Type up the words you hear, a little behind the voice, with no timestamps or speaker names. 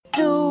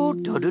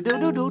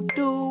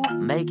Do-do-do-do-do-do.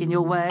 Making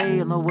your way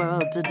in the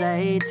world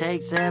today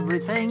takes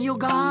everything you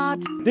got.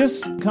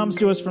 This comes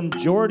to us from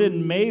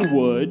Jordan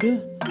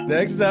Maywood.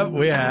 Next up,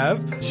 we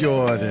have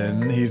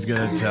Jordan. He's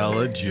going to tell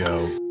a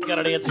joke. Got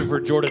an answer for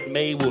Jordan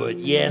Maywood.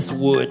 Yes,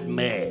 Wood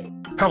May.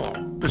 Hello,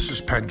 this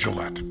is Penn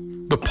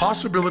Jillette. The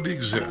possibility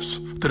exists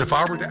that if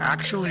I were to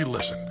actually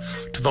listen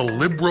to the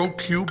Libro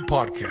Cube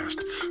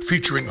podcast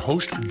featuring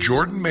host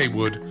Jordan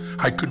Maywood,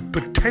 I could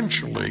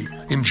potentially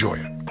enjoy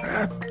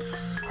it.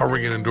 I'll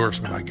ring an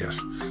endorsement, I guess.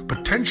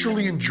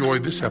 Potentially enjoy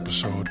this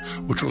episode,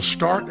 which will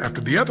start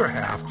after the other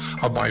half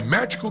of my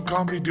magical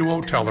comedy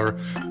duo Teller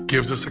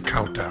gives us a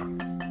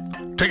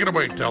countdown. Take it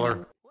away,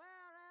 Teller.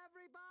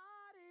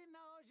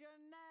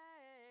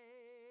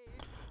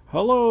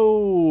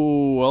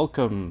 Hello,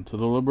 welcome to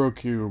the Libro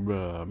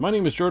Cube. My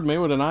name is Jordan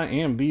Maywood, and I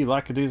am the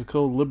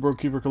lackadaisical Libro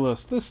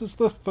Cubicalist. This is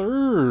the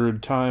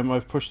third time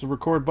I've pushed the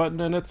record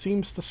button, and it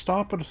seems to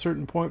stop at a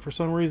certain point for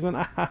some reason.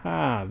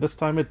 This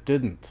time it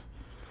didn't.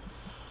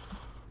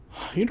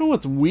 You know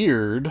what's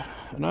weird?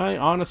 And I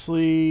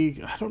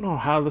don't know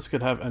how this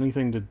could have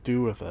anything to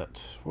do with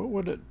it. What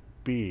would it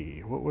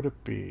be?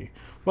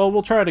 Well,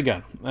 we'll try it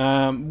again.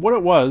 What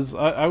it was,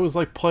 I was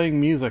like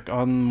playing music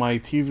on my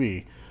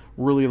TV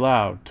really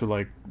loud to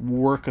like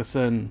work us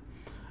in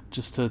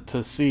just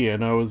to see,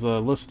 and I was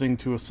listening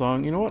to a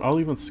song. You know what, I'll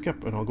even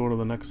skip and I'll go to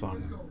the next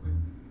song.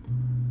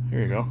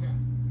 Here you go.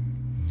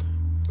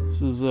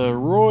 This is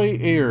Roy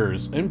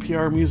Ayers,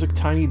 NPR Music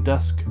Tiny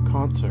Desk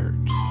Concert.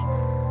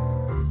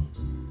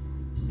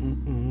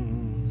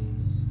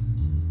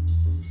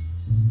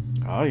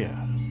 Oh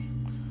yeah,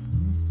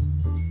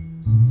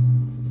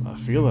 I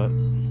feel it.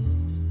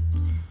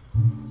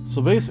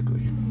 So basically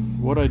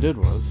what I did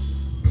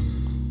was,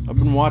 I've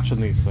been watching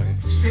these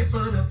things. Sip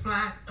of the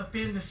fly up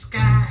in the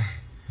sky.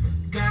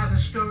 Got a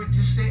story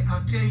to say,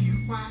 I'll tell you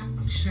why.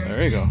 I'm sure.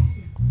 There you go.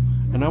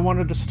 And I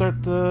wanted to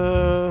start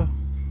the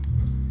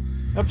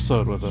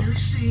episode with this. You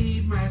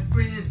see, my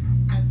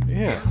friend,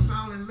 I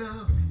fall in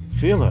love.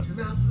 Feel it.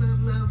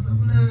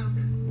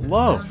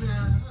 Love.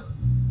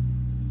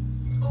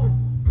 Oh.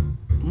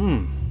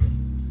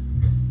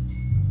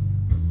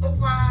 Oh,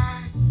 why?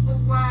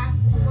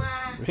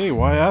 Hey,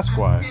 why ask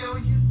why?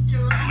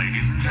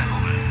 Ladies and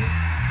gentlemen,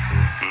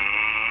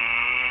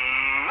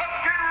 let's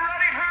get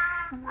ready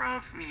to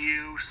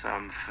review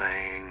some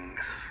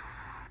things.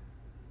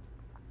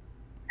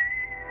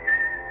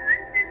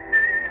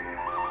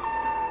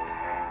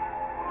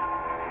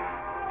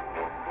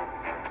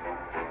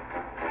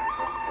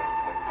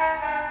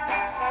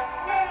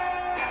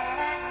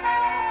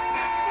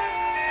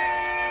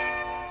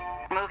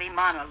 Movie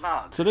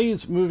monologue.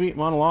 Today's movie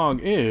monologue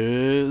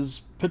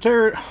is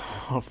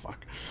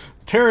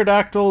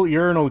Pterodactyl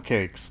urinal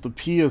cakes. The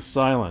P is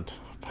silent.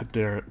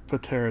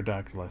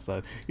 Pterodactyl, I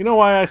said. You know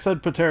why I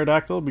said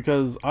pterodactyl?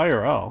 Because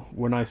IRL,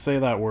 when I say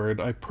that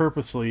word, I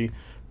purposely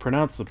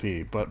pronounce the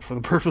P, but for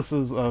the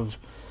purposes of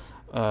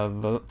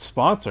the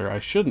sponsor,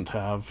 I shouldn't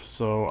have,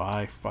 so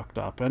I fucked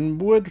up.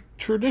 And would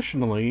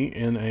traditionally,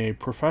 in a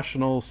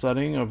professional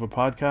setting of a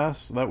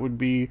podcast, that would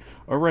be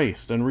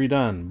erased and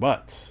redone,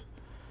 but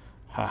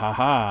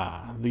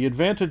the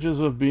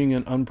advantages of being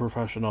an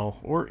unprofessional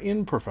or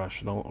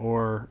unprofessional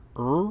or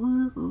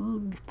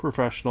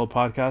professional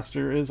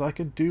podcaster is I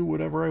could do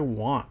whatever I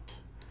want.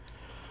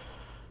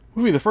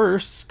 Movie the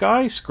first,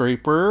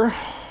 Skyscraper.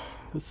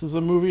 This is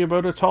a movie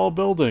about a tall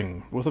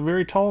building with a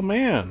very tall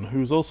man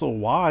who's also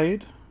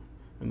wide,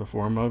 in the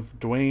form of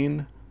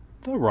Dwayne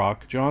 "The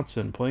Rock"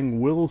 Johnson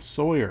playing Will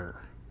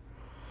Sawyer.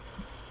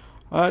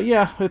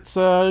 It's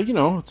a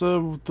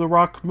The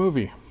Rock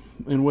movie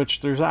in which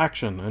there's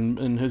action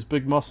and his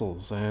big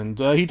muscles, and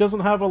he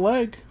doesn't have a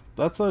leg.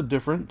 That's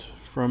different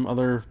from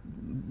other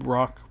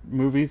Rock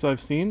movies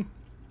I've seen.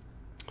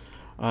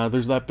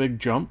 There's that big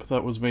jump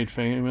that was made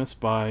famous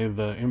by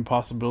the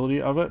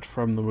impossibility of it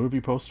from the movie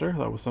poster.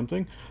 That was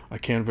something I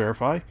can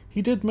verify.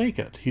 He did make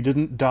it. He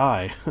didn't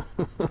die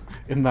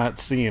in that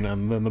scene,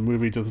 and then the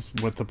movie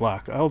just went to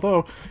black.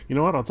 Although, you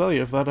know what, I'll tell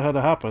you, if that had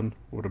happened,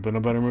 it would have been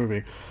a better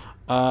movie.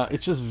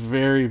 It's just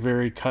very,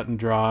 very cut and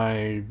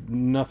dry.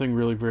 Nothing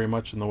really very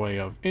much in the way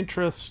of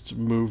interest,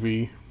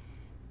 movie,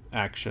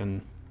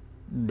 action,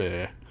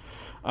 bleh.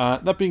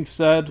 That being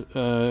said,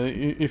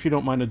 if you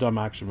don't mind a dumb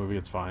action movie,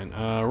 it's fine.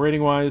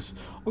 Rating-wise,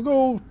 I'll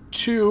go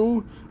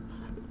 2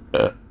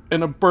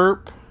 and a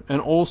burp,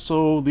 and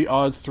also the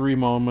odd 3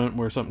 moment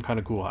where something kind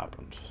of cool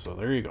happened. So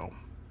there you go.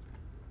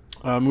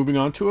 Moving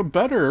on to a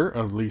better,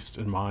 at least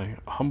in my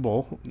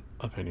humble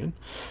opinion,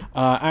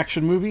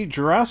 action movie,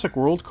 Jurassic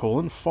World: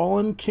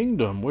 Fallen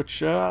Kingdom,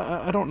 which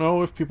I don't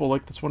know if people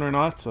like this one or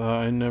not.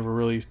 I never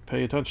really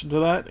pay attention to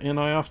that, and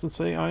I often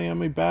say I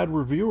am a bad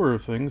reviewer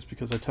of things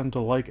because I tend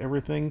to like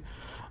everything.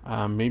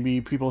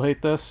 Maybe people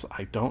hate this,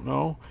 I don't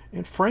know.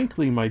 And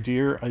frankly, my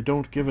dear, I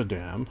don't give a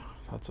damn.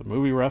 That's a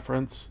movie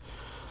reference.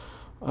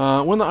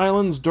 When the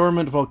island's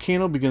dormant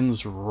volcano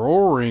begins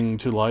roaring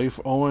to life,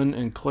 Owen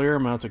and Claire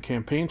mount a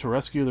campaign to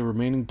rescue the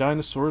remaining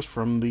dinosaurs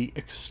from the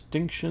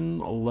extinction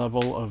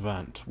level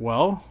event.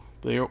 Well,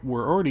 they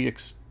were already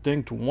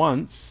extinct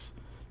once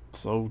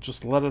So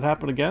just let it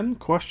happen again?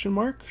 Question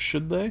mark?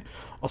 Should they?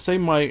 I'll say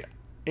my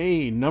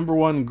number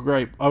one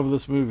gripe of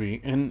this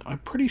movie, and I'm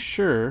pretty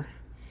sure,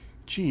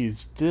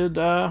 did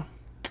Jeff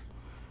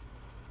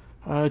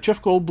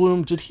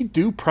Goldblum, did he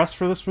do press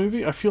for this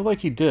movie? I feel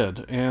like he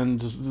did,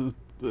 and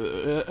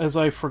as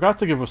I forgot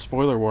to give a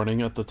spoiler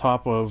warning at the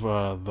top of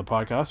the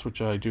podcast,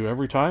 which I do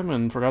every time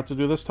and forgot to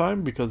do this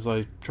time because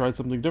I tried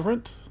something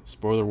different,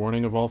 spoiler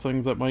warning of all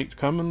things that might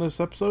come in this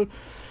episode,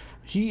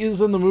 he is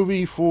in the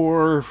movie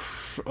for,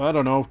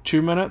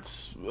 2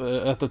 minutes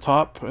at the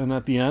top and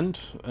at the end.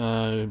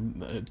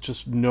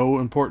 Just no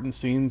important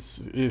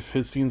scenes. If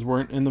his scenes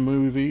weren't in the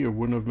movie, it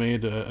wouldn't have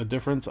made a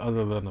difference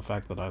other than the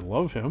fact that I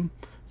love him.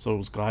 So I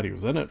was glad he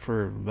was in it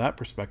for that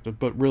perspective,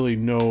 but really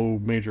no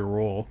major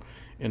role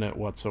in it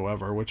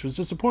whatsoever, which was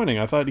disappointing.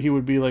 I thought he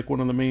would be like one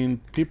of the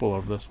main people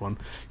of this one.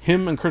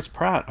 Him and Chris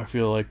Pratt, I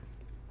feel like.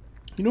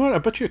 You know what? I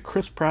bet you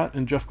Chris Pratt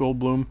and Jeff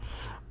Goldblum,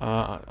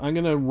 I'm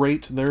going to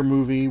rate their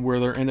movie where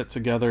they're in it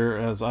together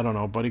as,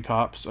 buddy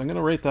cops. I'm going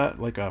to rate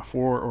that like a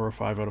 4 or a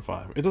 5 out of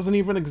 5. It doesn't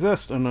even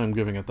exist, and I'm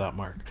giving it that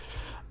mark.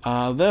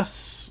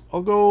 This,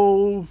 I'll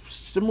go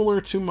similar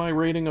to my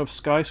rating of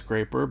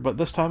Skyscraper, but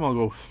this time I'll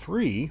go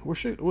 3,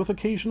 with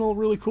occasional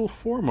really cool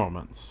 4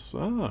 moments.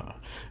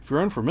 If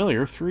you're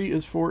unfamiliar, 3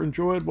 is for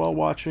enjoyed while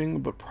watching,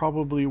 but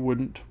probably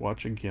wouldn't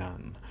watch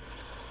again.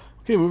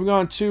 Okay, moving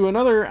on to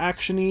another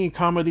action-y,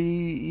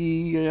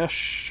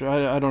 comedy-ish,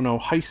 I don't know,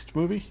 heist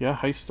movie. Yeah,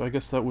 heist, I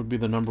guess that would be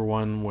the number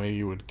one way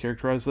you would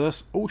characterize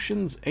this.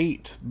 Ocean's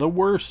 8, the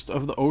worst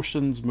of the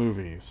Ocean's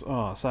movies.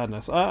 Oh,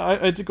 sadness.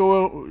 I did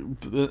go out,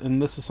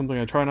 and this is something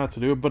I try not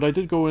to do, but I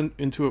did go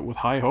into it with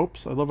high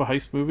hopes. I love a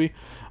heist movie.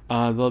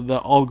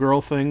 The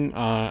all-girl thing,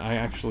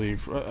 I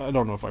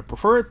don't know if I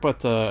prefer it,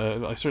 but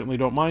I certainly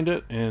don't mind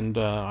it, and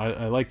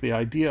I like the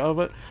idea of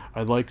it.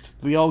 I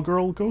liked the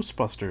all-girl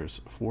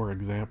Ghostbusters, for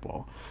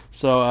example.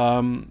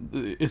 So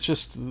it's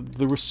just,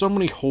 there were so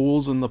many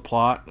holes in the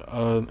plot,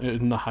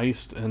 in the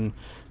heist, and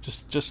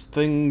just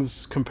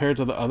things compared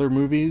to the other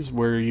movies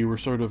where you were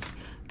sort of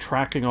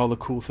tracking all the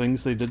cool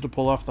things they did to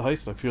pull off the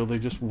heist. I feel they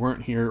just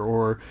weren't here,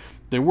 or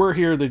they were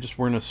here, they just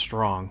weren't as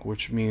strong,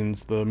 which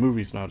means the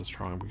movie's not as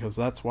strong, because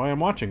that's why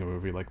I'm watching a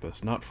movie like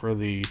this, not for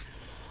the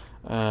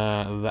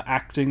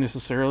acting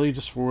necessarily,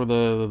 just for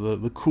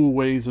the cool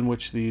ways in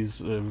which these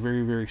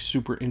very, very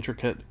super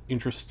intricate,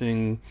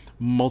 interesting,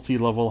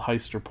 multi-level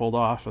heists are pulled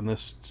off, and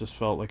this just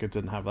felt like it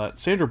didn't have that.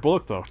 Sandra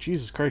Bullock, though,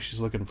 Jesus Christ, she's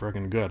looking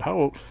friggin' good.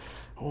 How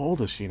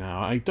old is she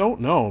now? I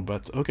don't know,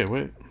 but okay,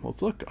 wait,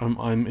 let's look.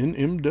 I'm in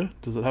IMDb.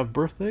 Does it have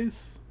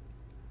birthdays?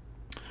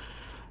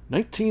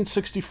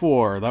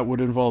 1964. That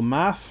would involve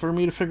math for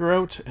me to figure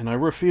out, and I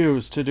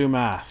refuse to do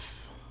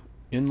math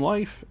in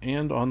life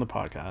and on the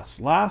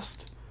podcast.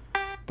 Last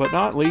but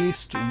not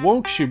least,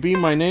 Won't You Be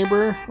My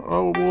Neighbor?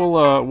 Oh,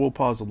 we'll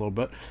pause a little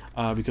bit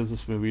because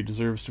this movie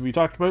deserves to be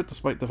talked about,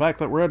 despite the fact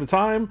that we're out of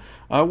time.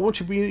 Won't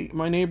You Be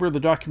My Neighbor, the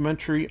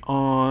documentary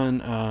on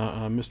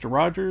Mr.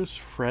 Rogers,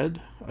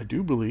 Fred, I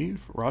do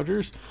believe,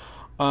 Rogers.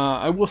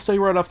 I will say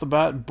right off the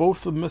bat,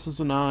 both the Mrs.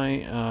 and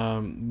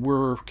I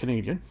were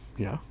Canadian,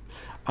 yeah.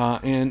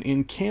 And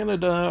in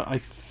Canada, I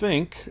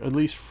think, at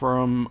least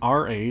from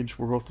our age,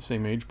 we're both the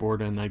same age,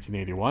 born in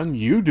 1981.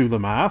 You do the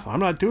math. I'm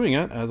not doing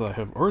it, as I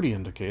have already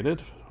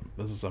indicated.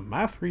 This is a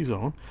math-free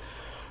zone.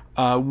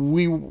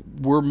 We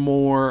were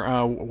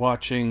more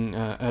watching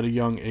at a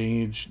young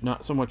age,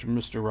 not so much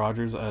Mr.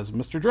 Rogers as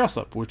Mr.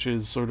 Dressup, which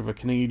is sort of a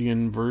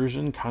Canadian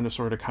version, kind of,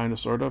 sort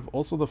of.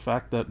 Also the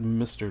fact that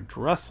Mr.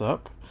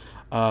 Dressup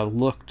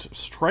looked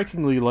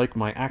strikingly like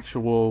my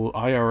actual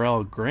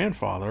IRL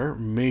grandfather.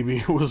 Maybe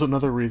it was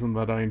another reason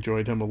that I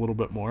enjoyed him a little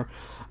bit more.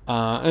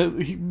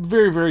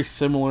 Very, very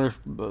similar,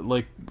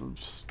 like,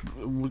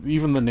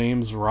 even the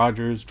names,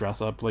 Rogers,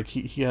 Dressup, like,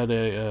 he had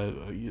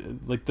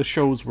like, the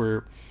shows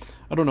were,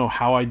 I don't know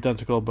how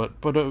identical, but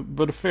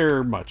a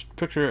fair much.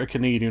 Picture a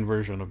Canadian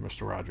version of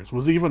Mr. Rogers.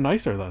 Was even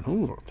nicer then.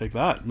 Ooh, take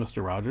that,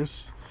 Mr.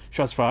 Rogers.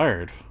 Shots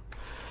fired.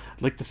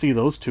 Like to see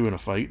those two in a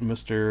fight,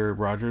 Mr.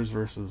 Rogers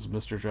versus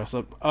Mr.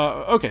 Dressup.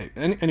 Okay,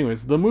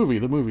 anyways, the movie,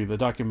 the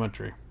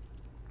documentary.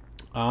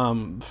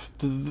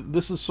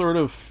 This is sort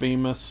of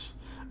famous,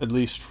 at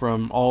least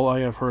from all I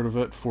have heard of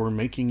it, for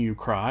making you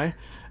cry.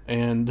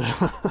 And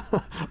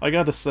I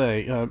gotta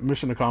say,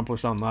 mission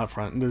accomplished on that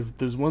front. And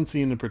there's one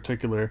scene in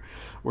particular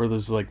where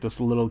there's like this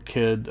little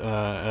kid,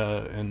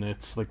 and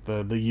it's like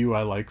the You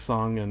I Like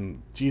song,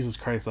 and Jesus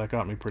Christ, that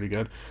got me pretty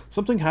good.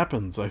 Something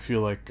happens, I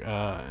feel like,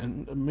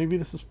 and maybe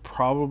this has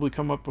probably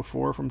come up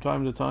before from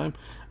time to time,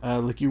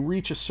 like you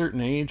reach a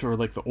certain age, or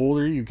like the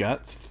older you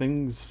get,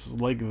 things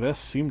like this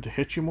seem to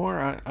hit you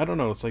more. I don't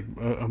know, it's like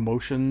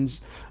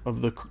emotions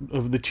of the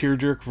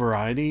tearjerk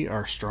variety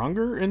are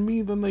stronger in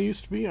me than they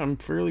used to be. I'm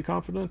fairly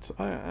confident.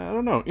 I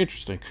don't know,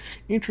 interesting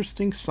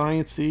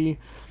sciencey,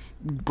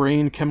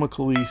 brain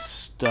chemically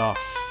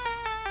stuff.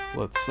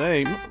 Let's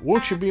say,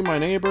 Won't You Be My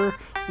Neighbor?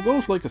 We'll go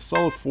with like a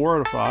solid 4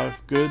 out of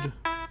 5. Good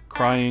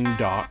crying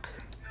doc.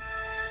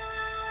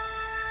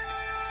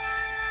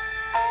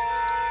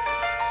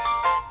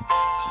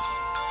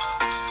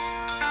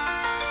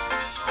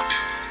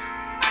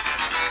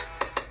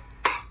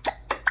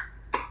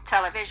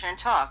 television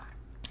talk.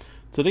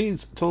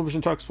 Today's television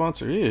talk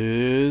sponsor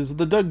is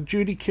the Doug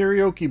Judy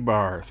Karaoke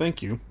Bar.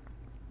 Thank you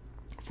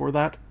for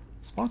that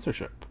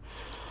sponsorship.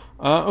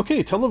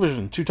 Okay,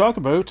 television to talk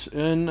about,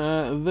 and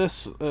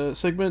this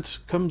segment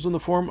comes in the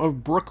form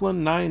of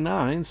Brooklyn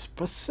Nine-Nine,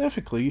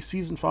 specifically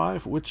Season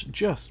 5, which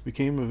just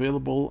became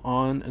available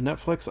on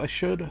Netflix. I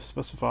should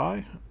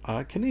specify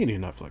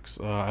Canadian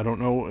Netflix. I don't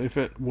know if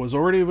it was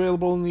already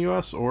available in the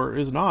US or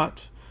is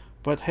not,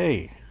 but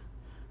hey.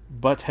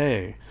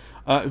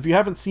 If you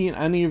haven't seen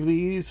any of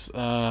these,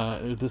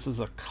 this is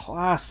a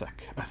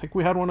classic. I think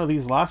we had one of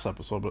these last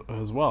episode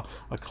as well.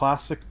 A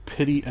classic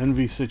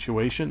pity-envy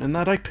situation, and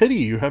that I pity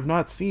you have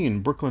not seen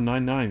Brooklyn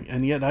Nine-Nine,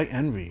 and yet I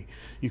envy.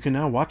 You can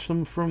now watch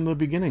them from the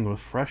beginning with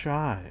fresh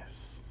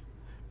eyes.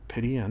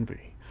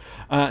 Pity-envy.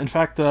 In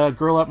fact, a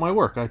girl at my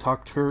work, I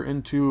talked her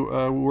into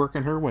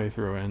working her way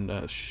through,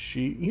 and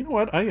she, you know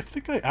what, I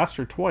think I asked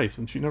her twice,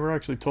 and she never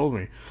actually told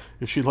me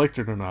if she liked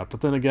it or not.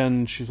 But then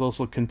again, she's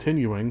also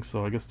continuing,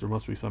 so I guess there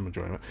must be some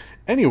enjoyment.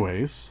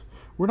 Anyways,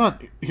 we're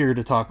not here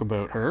to talk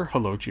about her.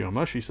 Hello,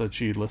 Chioma. She said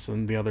she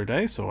listened the other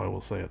day, so I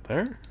will say it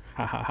there.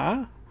 Ha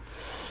ha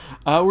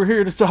ha. We're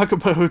here to talk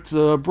about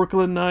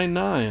Brooklyn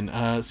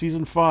Nine-Nine,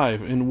 Season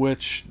 5, in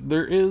which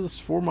there is,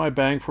 for my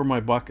bang for my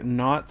buck,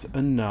 not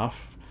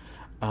enough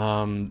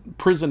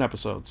prison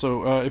episodes.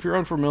 So if you're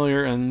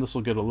unfamiliar, and this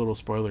will get a little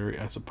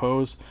spoilery, I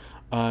suppose,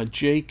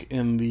 Jake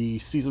in the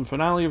season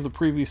finale of the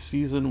previous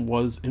season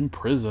was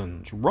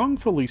imprisoned.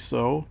 Wrongfully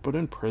so, but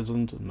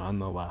imprisoned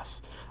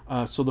nonetheless.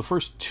 So the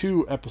first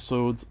 2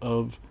 episodes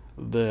of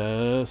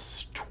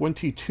this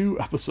 22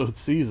 episode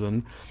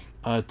season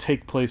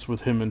take place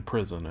with him in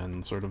prison,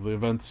 and sort of the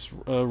events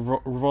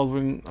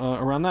revolving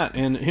around that,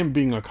 and him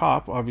being a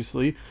cop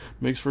obviously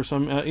makes for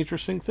some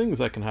interesting things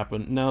that can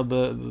happen. Now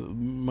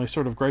my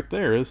sort of gripe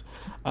there is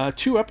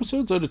 2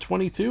 episodes out of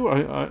 22.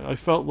 I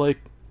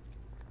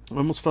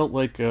almost felt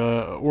like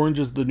Orange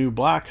is the New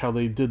Black, how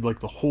they did like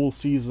the whole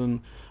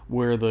season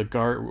where the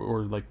guard,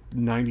 or like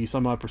 90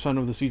 some odd %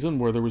 of the season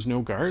where there was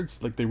no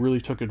guards. Like they really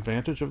took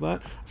advantage of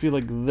that. I feel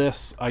like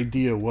this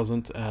idea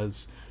wasn't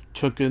as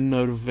taken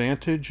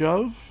advantage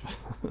of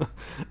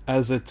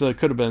as it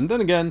could have been. Then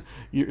again,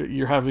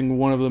 you're having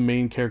one of the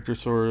main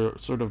characters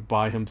sort of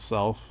by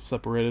himself,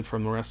 separated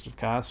from the rest of the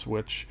cast,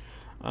 which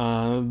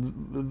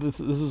this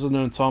is an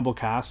ensemble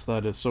cast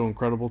that is so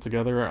incredible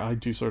together. I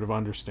do sort of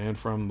understand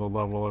from the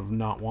level of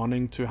not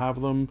wanting to have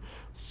them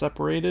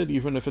separated,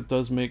 even if it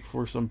does make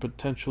for some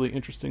potentially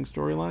interesting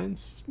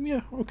storylines.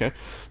 Yeah, okay.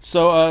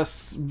 So I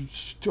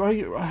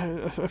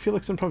feel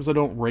like sometimes I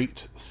don't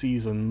rate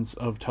seasons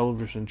of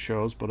television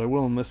shows, but I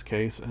will in this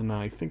case, and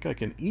I think I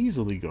can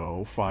easily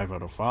go 5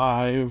 out of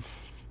 5.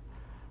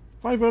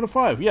 5 out of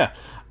 5, yeah.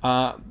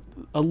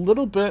 A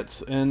little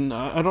bit, and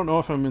I don't know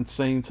if I'm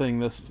insane saying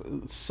this,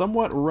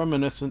 somewhat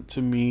reminiscent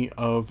to me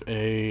of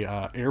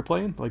a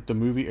Airplane, like the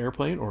movie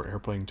Airplane, or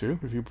Airplane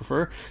 2, if you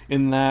prefer,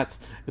 in that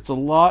it's a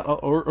lot,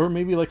 or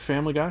maybe like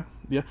Family Guy,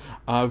 yeah,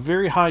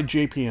 very high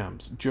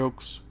JPMs,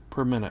 jokes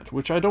per minute,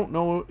 which I don't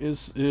know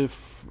is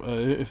if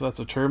that's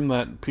a term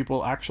that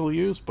people actually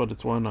use, but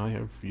it's one I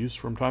have used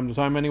from time to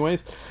time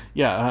anyways.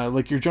 Yeah,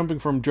 like you're jumping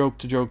from joke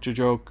to joke to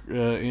joke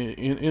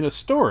in a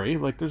story.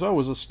 Like there's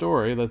always a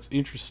story that's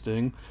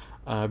interesting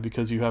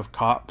because you have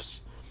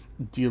cops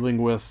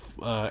dealing with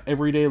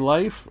everyday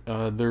life,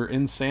 their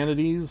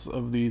insanities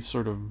of these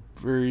sort of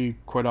very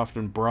quite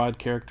often broad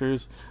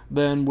characters,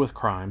 then with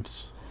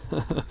crimes,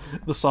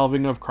 the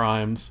solving of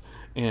crimes,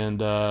 and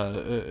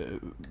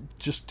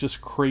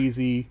just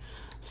crazy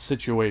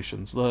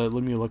situations. Let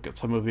me look at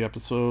some of the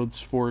episodes.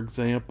 For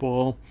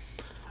example,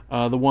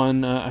 the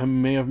one I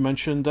may have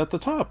mentioned at the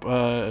top,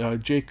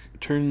 Jake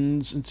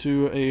turns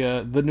into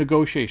the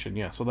negotiation.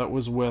 Yeah, so that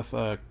was with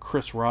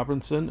Chris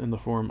Robinson in the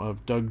form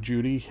of Doug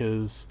Judy,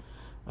 his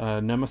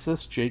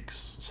nemesis,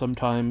 Jake's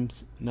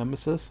sometimes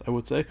nemesis, I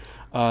would say.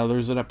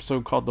 There's an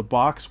episode called The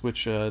Box,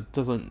 which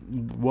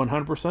doesn't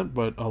 100%,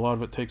 but a lot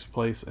of it takes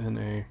place in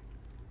a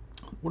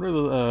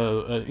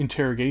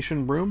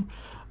interrogation room.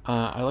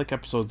 I like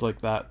episodes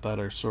like that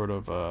are sort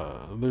of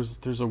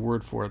there's a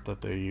word for it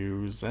that they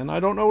use, and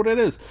I don't know what it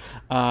is.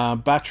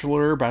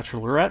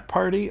 Bachelorette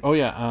party. Oh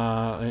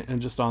yeah,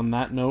 and just on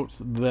that note,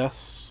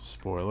 this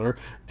spoiler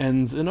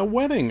ends in a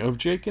wedding of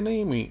Jake and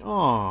Amy.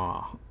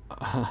 Aww.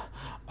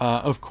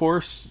 Of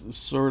course,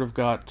 sort of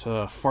got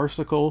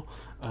farcical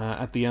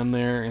at the end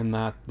there, in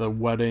that the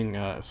wedding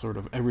sort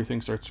of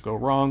everything starts to go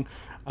wrong.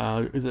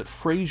 Is it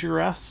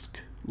Frasier-esque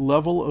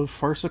level of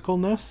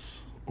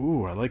farcicalness?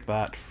 Ooh, I like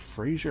that.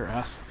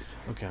 Frasier-esque.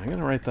 Okay, I'm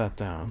gonna write that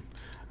down,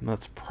 and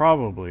that's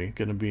probably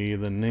gonna be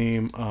the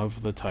name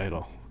of the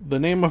title. The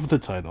name of the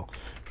title: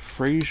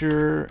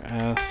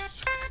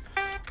 Frasier-esque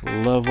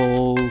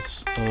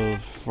levels of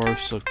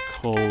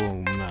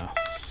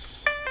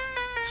farcicalness.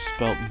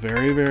 Spelt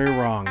very, very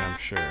wrong, I'm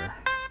sure.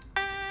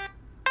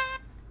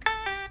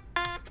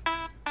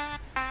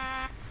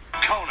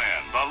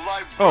 Conan, the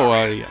librarian.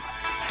 Oh, yeah.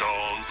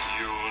 Don't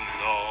you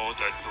know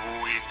the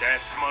Dewey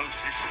Decimal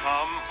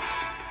System?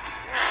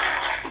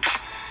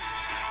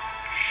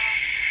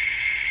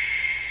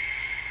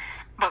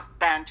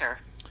 Banter.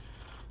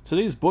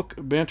 Today's book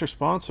banter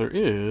sponsor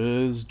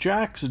is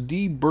Jack's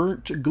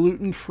Deburnt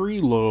Gluten-Free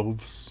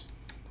Loaves.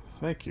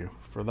 Thank you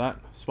for that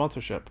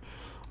sponsorship.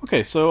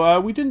 Okay, so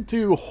we didn't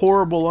do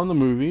horrible on the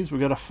movies. We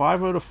got a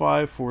 5 out of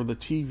 5 for the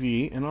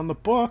TV. And on the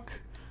book,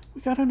 we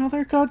got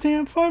another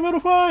goddamn 5 out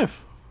of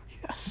 5.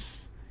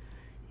 Yes.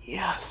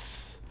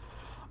 Yes.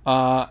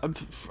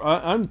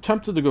 I'm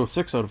tempted to go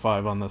 6 out of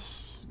 5 on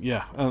this.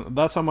 Yeah,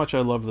 that's how much I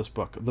love this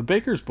book. The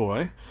Baker's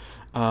Boy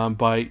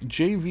by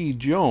J.V.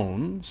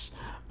 Jones.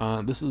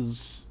 This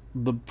is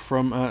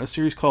from a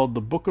series called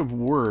The Book of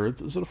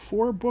Words. Is it a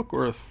 4-book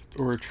or a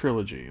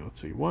trilogy?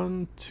 Let's see,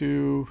 1,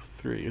 2,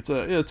 3. It's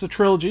a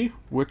trilogy.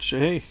 Which,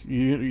 hey,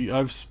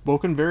 I've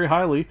spoken very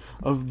highly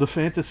of the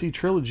fantasy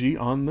trilogy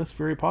on this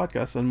very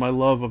podcast, and my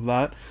love of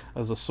that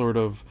as a sort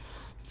of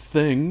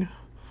thing.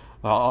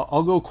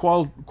 I'll go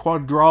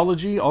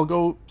quadrology. I'll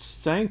go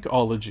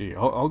Sankology.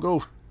 I'll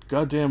go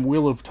goddamn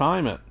Wheel of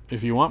Time it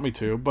if you want me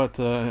to. But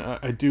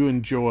I do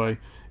enjoy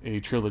a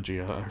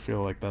trilogy. I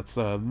feel like that's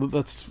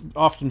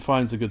often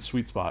finds a good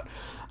sweet spot.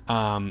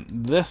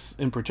 This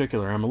in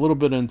particular, I'm a little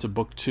bit into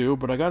book 2,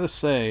 but I gotta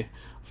say,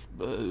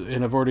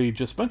 and I've already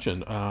just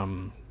mentioned,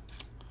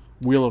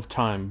 Wheel of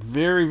Time,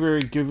 very,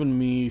 very given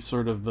me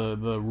sort of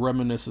the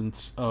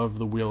reminiscence of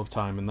the Wheel of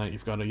Time, in that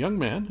you've got a young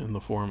man in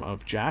the form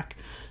of Jack,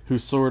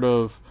 who's sort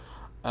of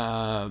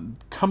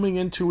coming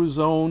into his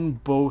own,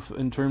 both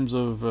in terms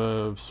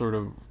of sort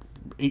of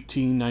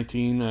 18,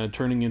 19,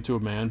 turning into a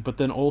man, but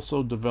then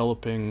also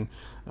developing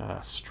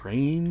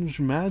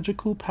strange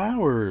magical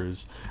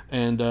powers.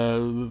 And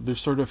there's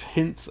sort of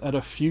hints at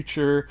a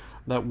future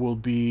that will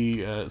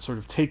be sort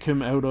of take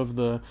him out of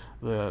the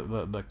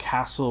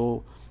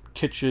castle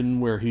kitchen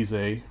where he's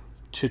a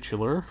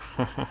titular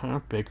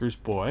baker's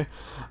boy,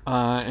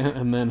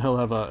 and then he'll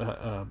have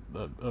a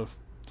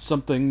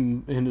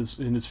something in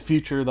his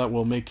future that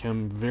will make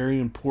him very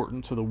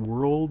important to the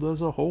world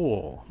as a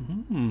whole.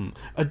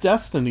 A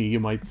destiny, you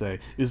might say.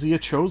 Is he a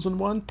chosen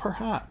one?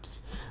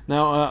 Perhaps.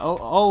 Now,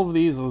 all of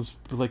these,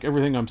 like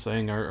everything I'm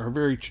saying, are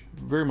very,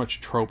 very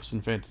much tropes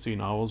in fantasy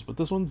novels, but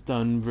this one's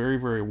done very,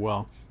 very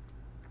well.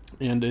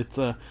 And it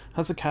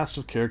has a cast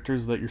of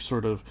characters that you're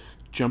sort of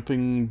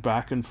jumping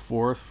back and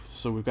forth.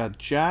 So we've got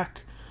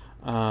Jack,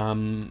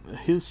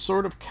 his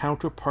sort of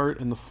counterpart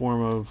in the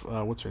form of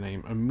what's her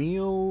name,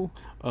 Meliandra.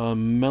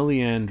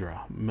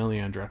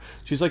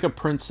 She's like a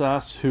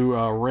princess who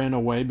ran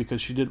away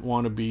because she didn't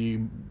want to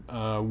be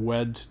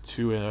wed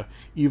to a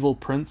evil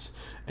prince,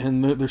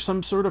 and there's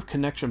some sort of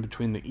connection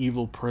between the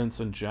evil prince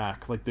and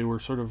Jack. Like they were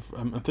sort of,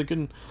 I'm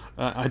thinking,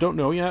 I don't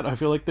know yet, I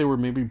feel like they were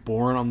maybe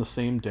born on the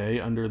same day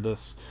under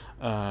this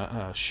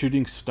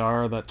shooting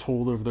star that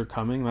told of their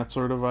coming, that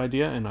sort of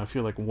idea. And I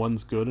feel like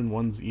one's good and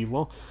one's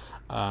evil.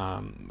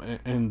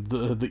 And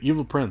the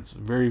evil prince,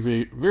 very,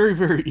 very, very,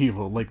 very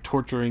evil, like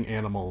torturing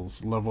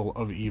animals level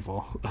of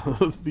evil.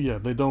 Yeah,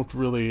 they don't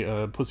really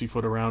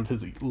pussyfoot around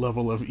his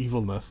level of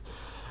evilness,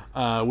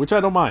 which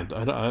I don't mind.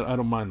 I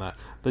don't mind that.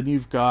 Then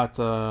you've got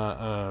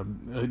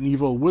an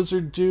evil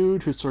wizard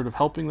dude who's sort of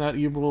helping that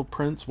evil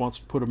prince, wants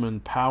to put him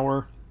in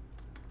power.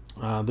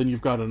 Then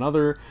you've got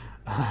another,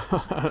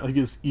 I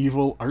guess,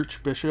 evil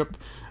archbishop.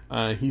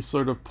 He's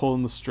sort of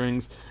pulling the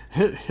strings.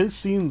 His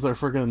scenes are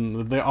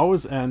friggin', they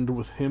always end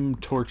with him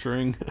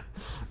torturing,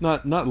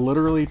 not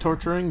literally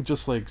torturing,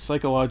 just like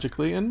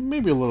psychologically and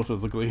maybe a little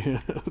physically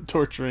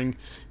torturing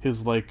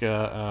his like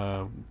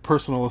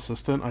personal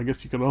assistant, I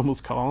guess you could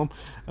almost call him.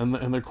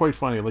 And they're quite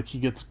funny. Like he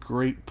gets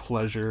great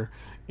pleasure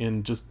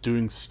in just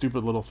doing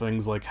stupid little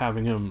things, like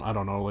having him, I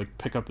don't know, like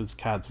pick up his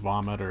cat's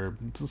vomit or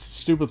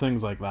stupid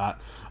things like that.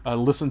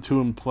 Listen to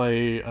him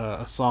play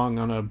a song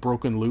on a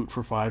broken lute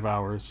for 5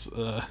 hours.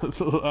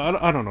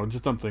 I don't know,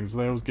 just dumb things.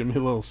 They always give me a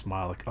little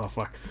smile, like, oh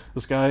fuck,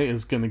 this guy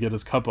is gonna get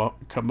his cup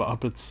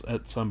up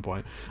at some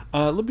point.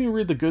 Let me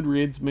read the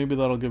Goodreads. Maybe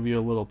that'll give you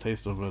a little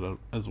taste of it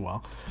as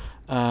well.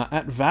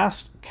 At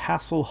vast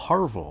Castle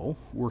Harvel,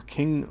 where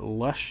King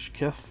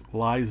Leshkith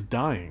lies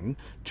dying,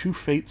 two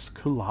fates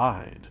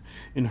collide.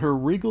 In her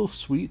regal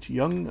suite,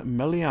 young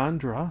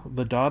Meliandra,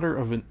 the daughter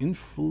of an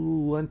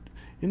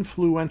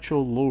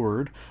influential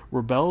lord,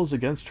 rebels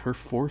against her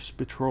forced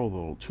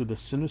betrothal to the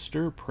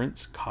sinister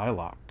Prince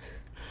Kylock.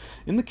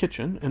 In the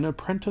kitchen, an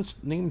apprentice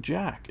named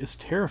Jack is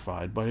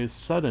terrified by his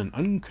sudden,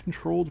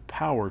 uncontrolled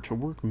power to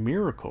work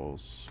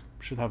miracles.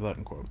 Should have that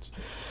in quotes.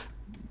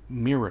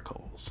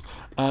 Miracles.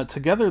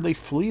 Together they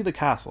flee the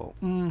castle.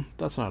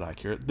 That's not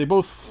accurate. They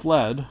both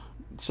fled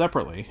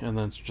separately and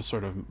then just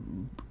sort of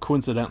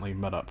coincidentally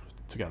met up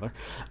together.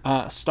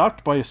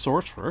 Stalked by a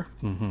sorcerer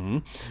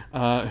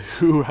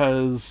who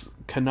has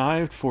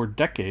connived for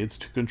decades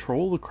to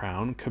control the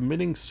crown,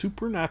 committing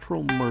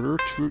supernatural murder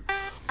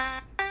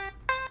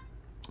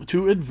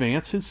to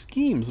advance his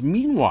schemes.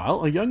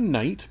 Meanwhile, a young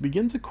knight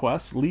begins a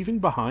quest, leaving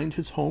behind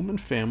his home and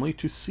family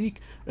to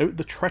seek out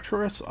the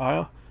treacherous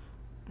Isle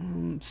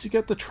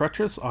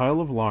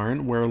of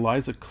Larn, where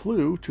lies a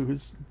clue to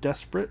his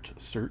desperate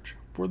search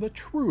for the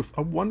truth.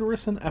 A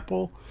wondrous and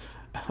epic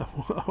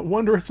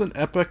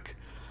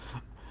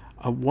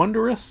A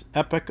wondrous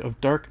epic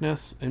of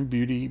darkness and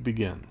beauty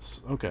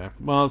begins. Okay,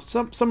 well,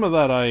 some of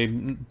that I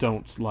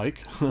don't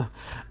like.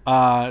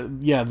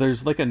 Yeah,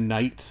 there's like a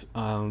knight.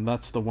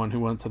 That's the one who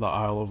went to the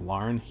Isle of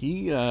Larn.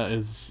 He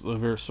is a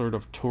very sort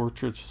of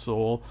tortured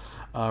soul.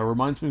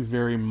 Reminds me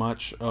very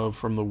much of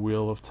from the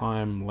Wheel of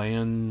Time,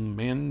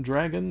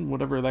 Mandragon,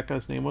 whatever that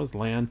guy's name was,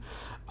 Lan.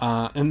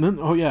 And then,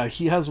 oh yeah,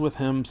 he has with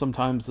him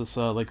sometimes this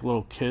like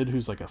little kid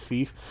who's like a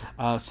thief.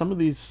 Some of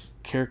these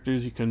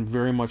characters you can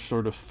very much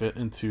sort of fit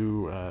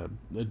into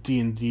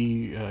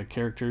D&D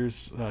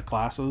characters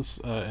classes,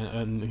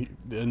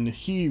 and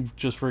he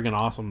just friggin'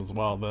 awesome as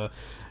well.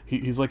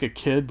 He's like a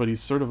kid, but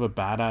he's sort of a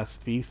badass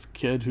thief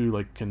kid who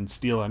like can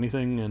steal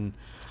anything. And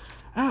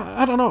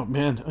I don't know,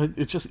 man.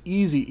 It's just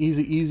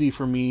easy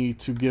for me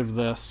to give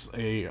this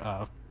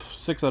a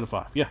 6 out of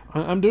 5. Yeah,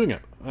 I'm doing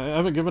it. I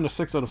haven't given a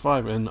 6 out of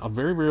 5 in a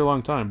very, very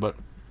long time, but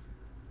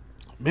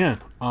man,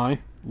 I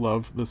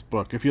love this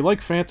book. If you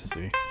like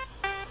fantasy,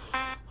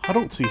 I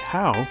don't see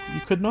how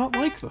you could not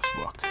like this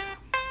book.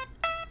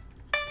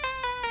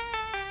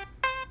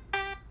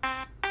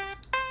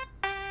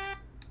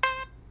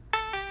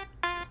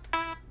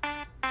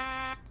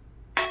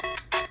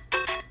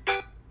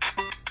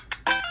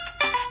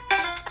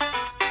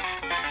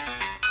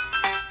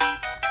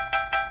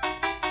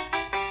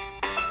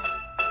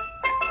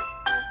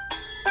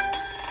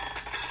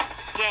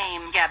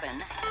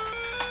 Gabbin.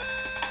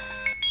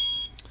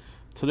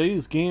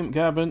 Today's game,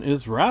 Gabbin,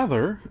 is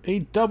rather a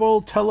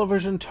double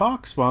television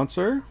talk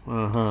sponsor.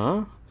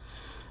 The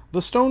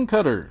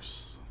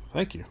Stonecutters.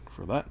 Thank you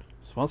for that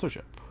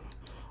sponsorship.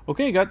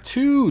 Okay, got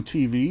 2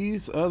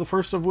 TVs, the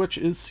first of which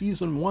is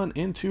season 1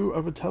 and 2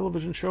 of a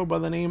television show by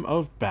the name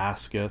of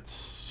Baskets,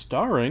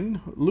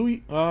 starring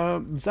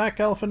Zach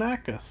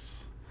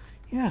Galifianakis.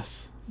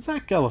 Yes,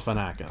 Zach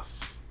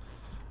Galifianakis.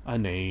 A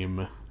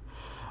name.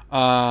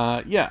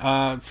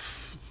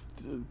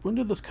 When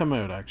did this come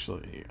out,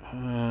 actually?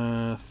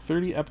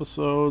 30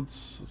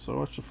 episodes, so I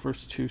watched the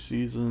first 2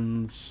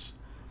 seasons.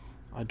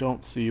 I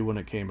don't see when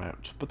it came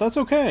out, but that's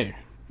okay.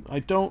 I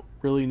don't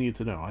really need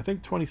to know. I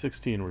think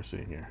 2016 we're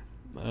seeing here.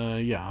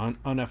 On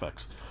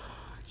FX.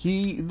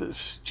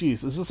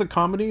 Is this a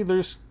comedy?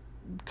 There's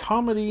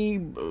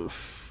comedy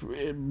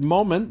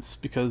moments,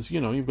 because,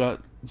 you've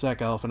got Zach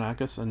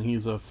Galifianakis, and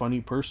he's a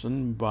funny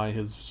person by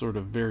his sort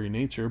of very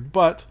nature,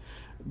 but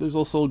there's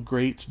also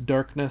great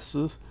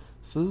darknesses,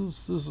 and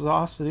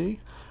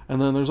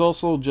then there's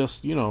also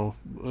just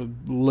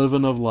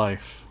living of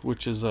life,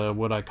 which is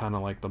what I kind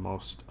of like the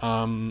most.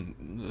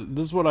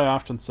 This is what I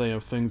often say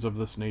of things of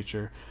this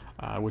nature,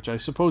 which I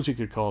suppose you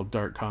could call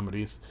dark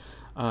comedies.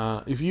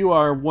 If you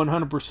are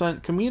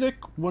 100% comedic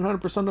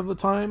 100% of the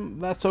time,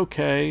 that's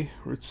okay.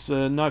 It's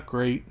not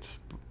great.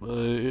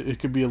 It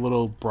could be a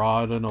little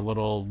broad and a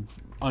little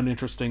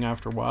uninteresting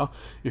after a while.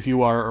 If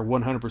you are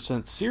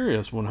 100%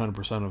 serious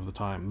 100% of the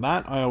time,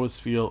 that I always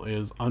feel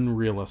is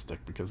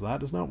unrealistic, because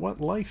that is not what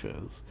life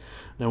is.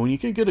 Now, when you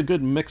can get a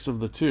good mix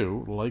of the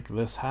two, like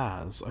this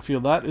has, I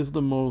feel that is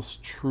the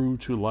most true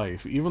to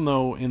life, even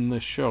though in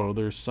this show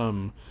there's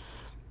some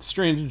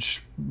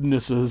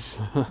strangenesses.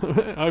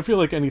 I feel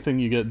like anything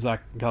you get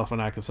Zach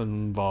Galifianakis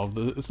involved,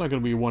 it's not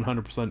going to be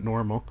 100%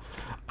 normal,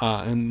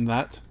 and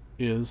that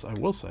is, I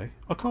will say,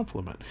 a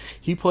compliment.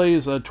 He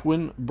plays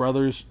twin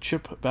brothers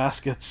Chip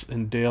Baskets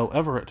and Dale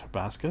Everett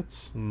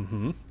Baskets.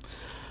 He's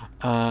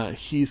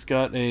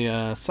got a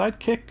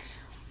sidekick,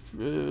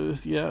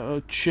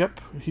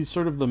 Chip. He's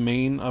sort of the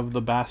main of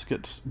the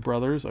Baskets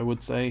brothers, I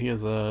would say. He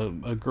has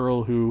a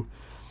girl who,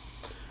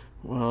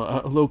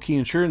 a low-key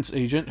insurance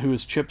agent who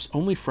is Chip's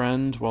only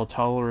friend while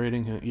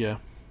tolerating him.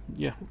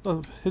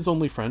 His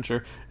only friend,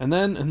 sure. And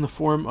then in the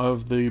form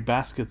of the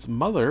Basket's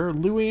mother,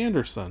 Louie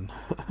Anderson,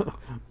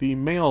 the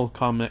male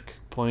comic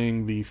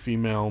playing the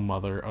female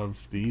mother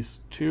of these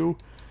two.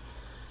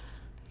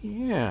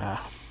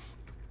 Yeah.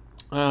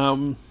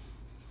 I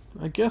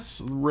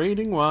guess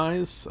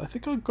rating-wise, I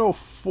think I'll go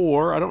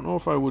 4. I don't know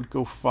if I would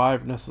go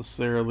 5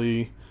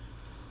 necessarily.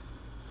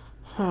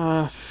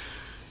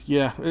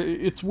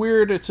 It's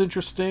weird, it's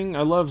interesting.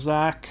 I love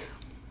Zach.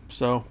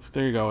 So,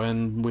 there you go.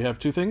 And we have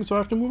 2 things, so I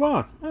have to move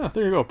on.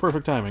 There you go.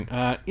 Perfect timing.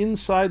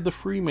 Inside the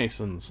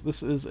Freemasons.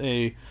 This is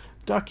a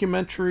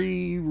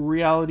documentary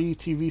reality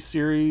TV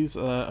series,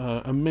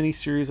 a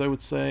mini-series, I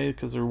would say,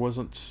 because there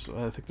wasn't,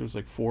 I think there was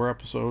like 4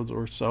 episodes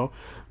or so.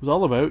 It was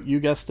all about, you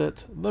guessed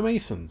it, the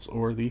Masons,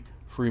 or the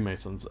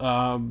Freemasons.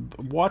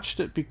 Watched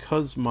it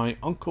because my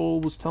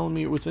uncle was telling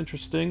me it was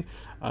interesting,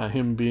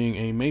 him being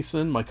a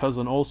Mason. My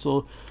cousin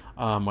also.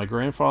 My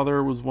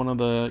grandfather was one of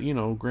the,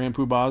 grand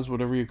poobahs,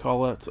 whatever you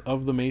call it,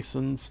 of the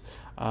Masons.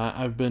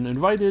 I've been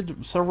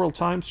invited several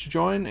times to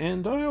join,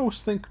 and I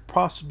always think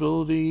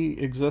possibility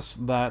exists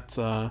that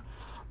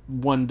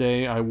one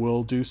day I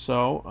will do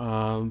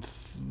so.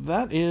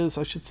 That is,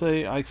 I should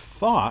say, I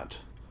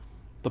thought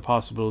the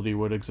possibility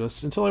would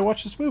exist until I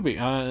watched this movie.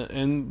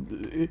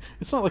 And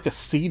it's not like a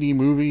seedy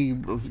movie,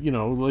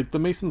 like the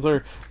Masons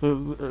are.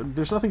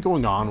 There's nothing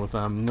going on with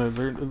them.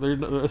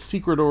 They're a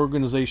secret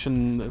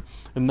organization,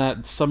 and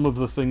that some of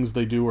the things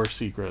they do are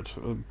secret.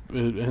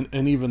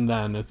 And even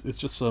then, it's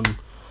just some.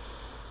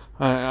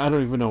 I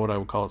don't even know what I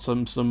would call it.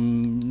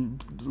 Some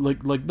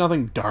like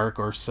nothing dark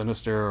or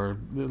sinister, or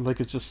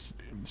like it's just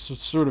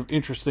sort of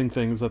interesting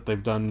things that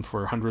they've done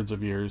for hundreds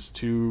of years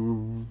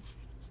to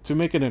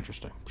make it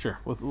interesting. Sure,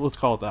 let's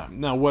call it that.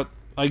 Now, what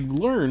I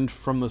learned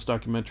from this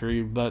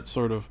documentary that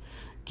sort of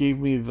gave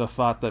me the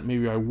thought that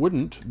maybe I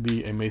wouldn't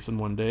be a Mason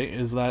one day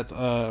is that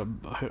I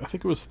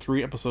think it was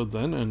 3 episodes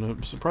in, and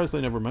I'm surprised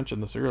they never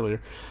mentioned this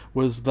earlier,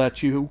 was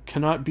that you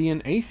cannot be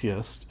an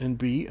atheist and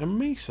be a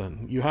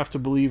Mason. You have to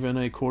believe in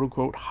a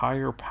quote-unquote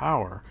higher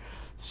power.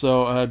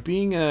 So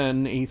being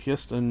an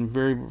atheist and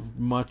very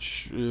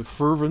much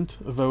fervent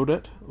about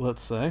it,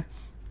 let's say,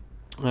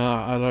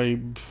 and I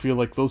feel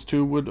like those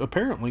two would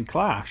apparently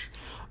clash.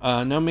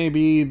 Now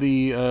maybe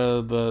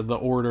the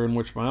order in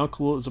which my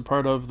uncle is a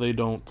part of, they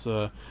don't.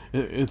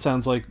 It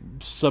sounds like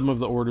some of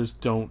the orders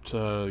don't,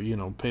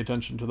 pay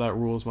attention to that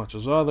rule as much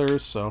as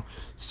others. So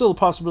still a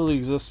possibility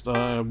exists.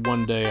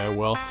 One day I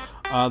will.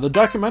 The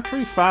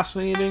documentary,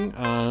 fascinating.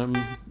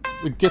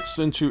 It gets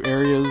into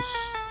areas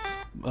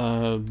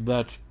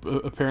that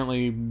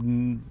apparently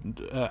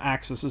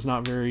access is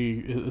not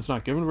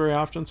given very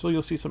often, so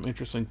you'll see some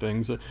interesting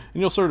things, and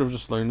you'll sort of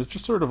just learn. It's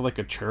just sort of like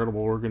a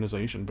charitable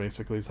organization,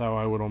 basically, is how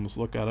I would almost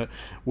look at it,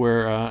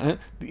 where I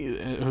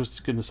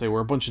was going to say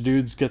where a bunch of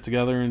dudes get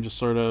together and just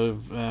sort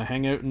of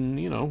hang out,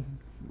 and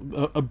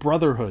a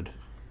brotherhood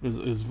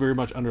is very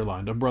much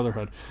underlined, a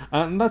brotherhood.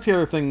 And that's the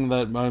other thing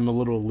that I'm a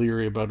little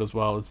leery about as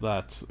well, is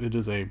that it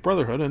is a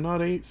brotherhood and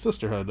not a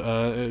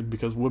sisterhood,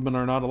 because women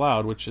are not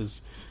allowed, which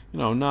is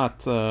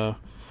not. I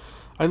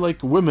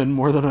like women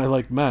more than I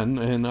like men,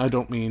 and I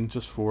don't mean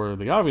just for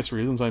the obvious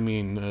reasons. I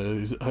mean,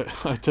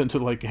 I tend to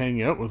like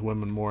hanging out with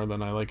women more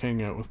than I like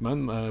hanging out with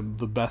men.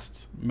 The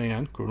best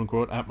man, quote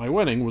unquote, at my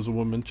wedding was a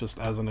woman, just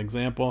as an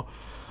example.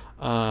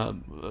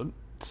 So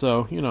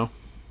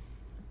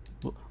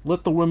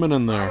let the women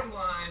in there.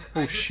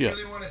 I just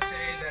really want to say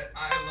that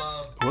I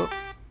love. Whoop.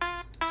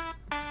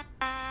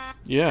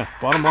 Yeah,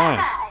 bottom line.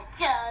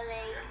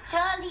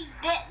 Charlie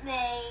bit me.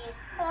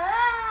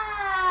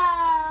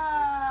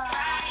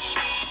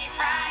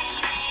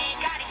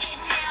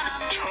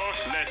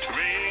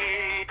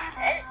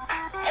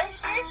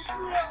 Is this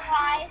real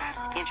life?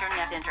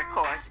 Internet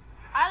intercourse.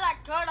 I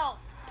like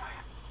turtles.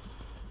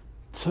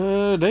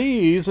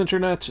 Today's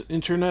internet. What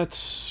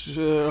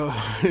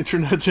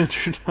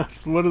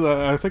is that?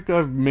 I think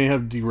I may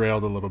have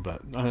derailed a little bit.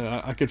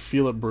 I could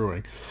feel it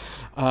brewing.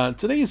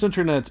 Today's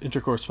internet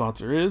intercourse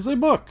sponsor is a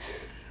book.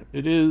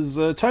 It is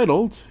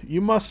titled,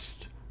 "You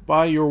Must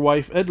Buy Your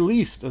Wife at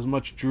Least as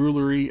Much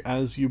Jewelry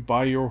as You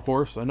Buy Your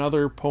Horse and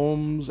Other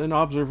Poems and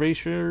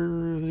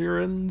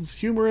Observations,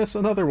 Humorous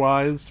and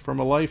Otherwise, from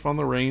a Life on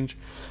the Range"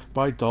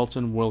 by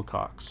Dalton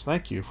Wilcox.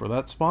 Thank you for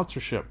that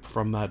sponsorship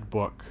from that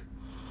book.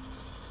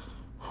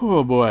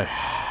 Oh boy.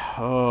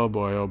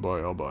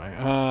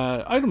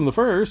 Item the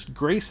first: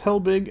 Grace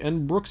Helbig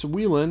and Brooks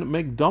Wheelan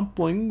make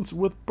dumplings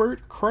with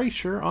Bert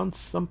Kreischer on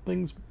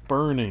Something's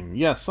Burning.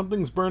 Yes,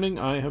 Something's Burning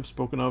I have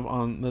spoken of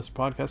on this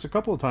podcast a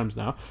couple of times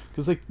now,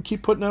 because they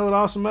keep putting out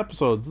awesome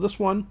episodes. This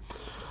one,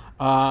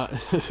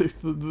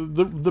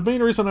 the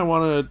main reason I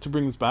wanted to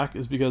bring this back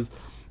is because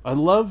I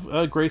love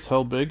Grace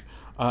Helbig.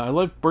 I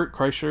love Bert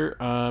Kreischer.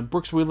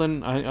 Brooks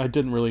Wheelan, I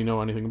didn't really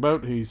know anything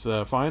about. He's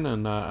fine,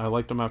 and I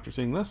liked him after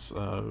seeing this.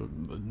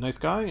 Nice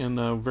guy,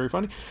 and very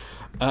funny.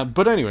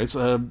 But anyways,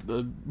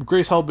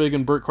 Grace Helbig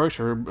and Bert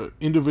Kreischer,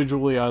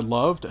 individually I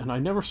loved, and I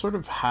never sort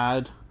of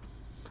had...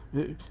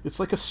 It's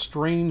like a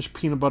strange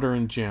peanut butter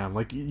and jam.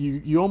 Like,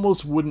 you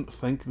almost wouldn't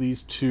think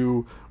these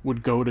two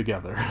would go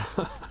together.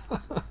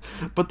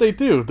 But they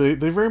do. They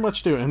very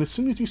much do. And as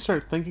soon as you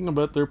start thinking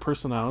about their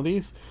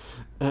personalities...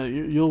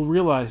 you'll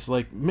realize,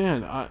 like,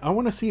 man, I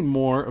want to see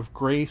more of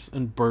Grace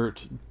and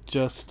Bert,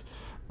 just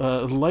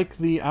like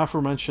the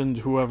aforementioned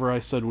whoever I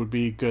said would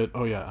be good.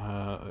 Oh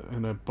yeah,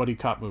 in a buddy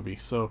cop movie.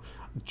 So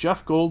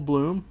Jeff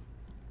Goldblum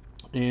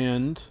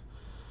and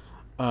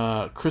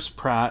Chris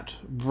Pratt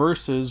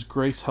versus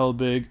Grace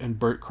Helbig and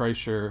Bert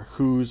Kreischer.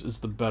 Whose is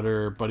the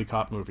better buddy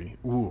cop movie?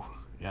 Ooh,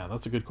 yeah,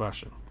 that's a good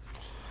question.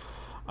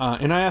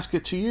 And I ask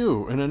it to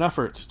you in an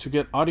effort to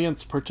get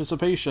audience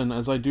participation,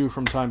 as I do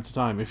from time to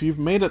time. If you've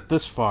made it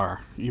this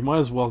far, you might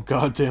as well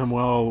goddamn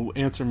well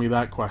answer me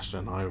that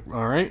question. All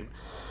right?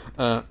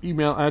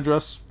 Email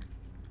address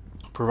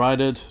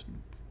provided,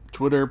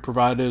 Twitter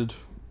provided,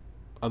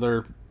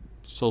 other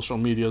social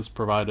medias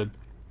provided.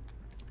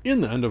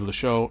 In the end of the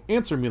show,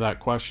 answer me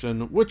that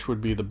question: which would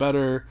be the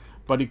better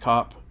buddy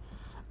cop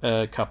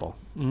couple?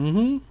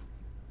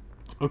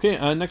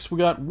 Okay, next we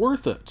got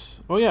Worth It.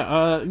 Oh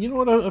yeah, you know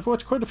what? I've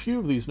watched quite a few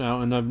of these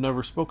now, and I've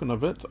never spoken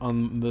of it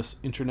on this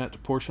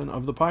internet portion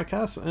of the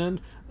podcast,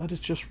 and that is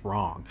just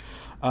wrong.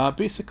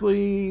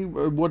 Basically,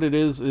 what it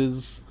is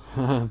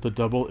The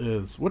double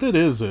is. What it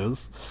is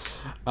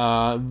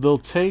they'll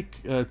take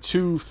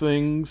two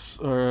things,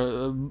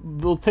 or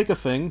they'll take a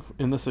thing,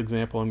 in this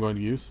example I'm going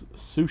to use,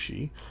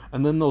 sushi,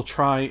 and then they'll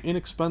try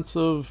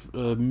inexpensive,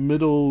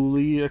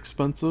 middly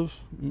expensive,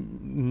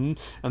 and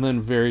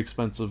then very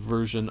expensive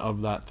version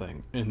of that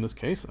thing. In this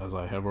case, as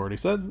I have already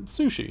said,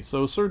 sushi.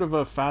 So sort of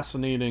a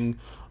fascinating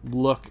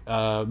look.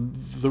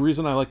 The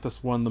reason I like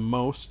this one the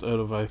most out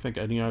of, I think,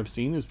 any I've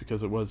seen is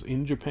because it was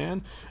in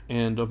Japan,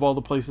 and of all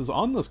the places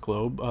on this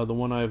globe, the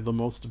one I have the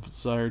most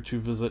desire to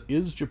visit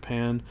is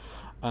Japan,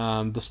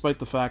 despite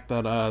the fact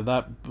that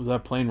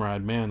that plane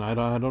ride, man,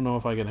 I don't know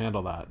if I can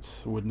handle that.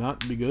 It would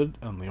not be good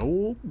on the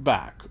old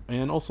back,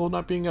 and also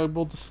not being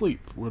able to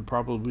sleep would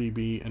probably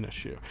be an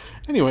issue.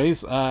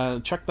 Anyways,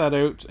 check that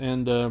out,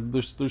 and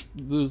there's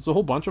a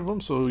whole bunch of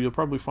them, so you'll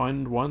probably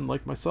find one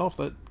like myself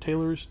that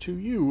tailors to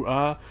you.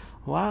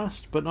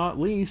 Last but not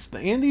least, the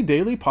Andy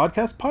Daly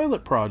Podcast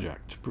Pilot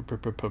Project.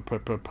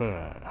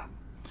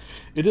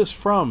 It is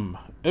behind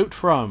the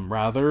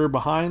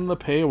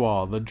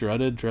paywall, the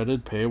dreaded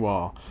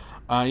paywall.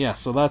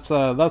 So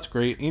that's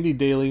great. Andy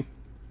Daly,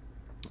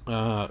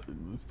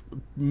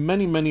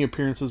 many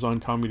appearances on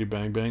Comedy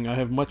Bang Bang. I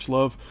have much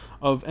love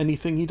of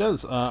anything he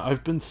does.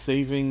 I've been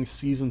saving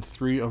season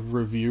 3 of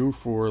Review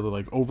for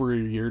over a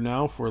year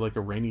now, for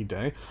a rainy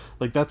day.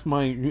 That's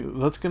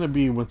gonna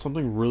be when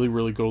something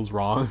really goes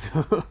wrong.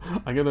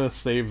 I'm gonna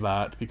save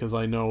that because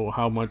I know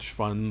how much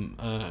fun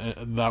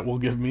that will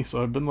give me,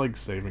 so I've been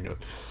saving it.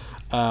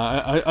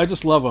 I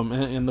just love him,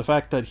 and the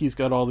fact that he's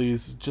got all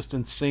these just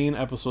insane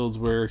episodes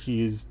where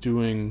he's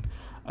doing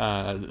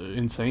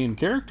insane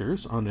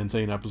characters on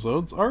insane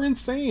episodes are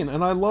insane,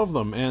 and I love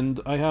them. And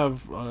I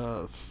have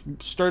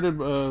started,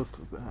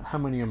 how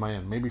many am I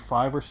in? Maybe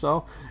 5 or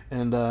so,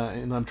 and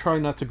I'm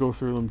trying not to go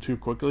through them too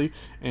quickly,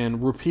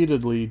 and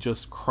repeatedly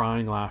just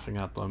crying laughing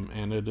at them,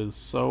 and it is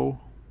so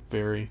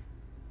very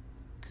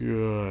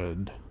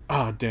good.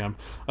 Damn,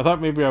 I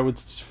thought maybe I would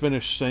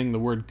finish saying the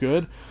word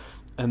good,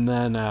 and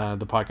then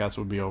the podcast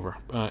would be over.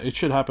 It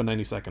should happen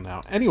any second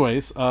now.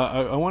 Anyways,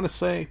 I want to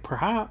say,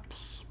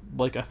 perhaps,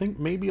 I think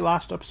maybe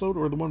last episode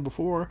or the one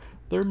before,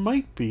 there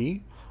might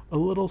be a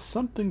little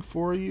something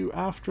for you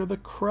after the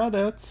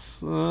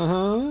credits.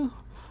 A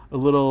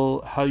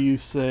little, how you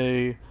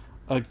say,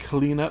 a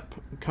cleanup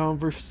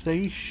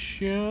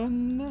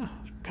conversation.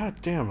 God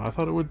damn, I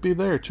thought it would be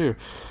there too.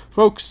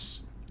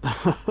 Folks,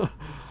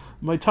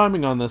 my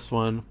timing on this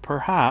one,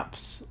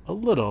 perhaps a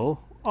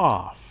little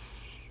off.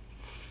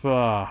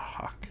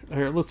 Fuck.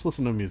 Here, let's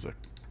listen to music.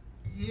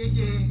 Yeah,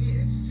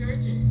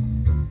 searching.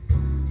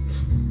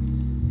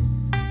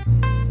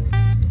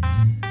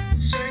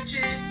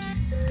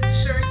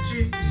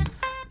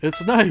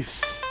 It's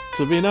nice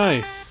to be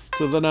nice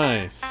to the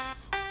nice.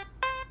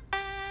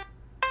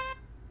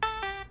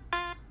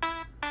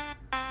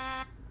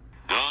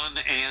 Done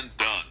and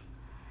done.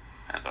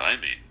 And I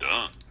mean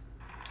done.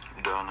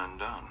 Done and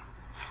done.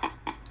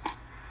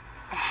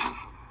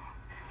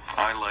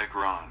 I like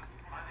Ron.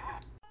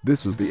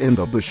 This is the end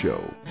of the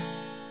show.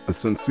 A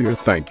sincere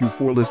thank you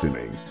for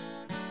listening.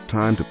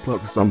 Time to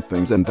plug some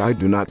things, and I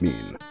do not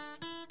mean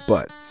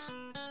butts.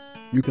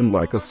 You can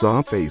like us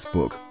on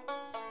Facebook.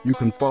 You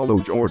can follow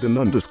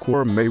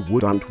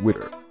Jordan_Maywood on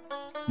Twitter.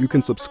 You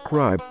can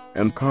subscribe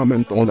and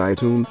comment on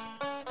iTunes.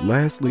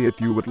 Lastly,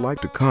 if you would like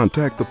to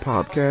contact the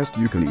podcast,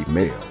 you can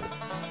email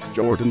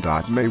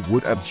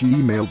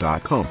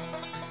jordan.maywood@gmail.com.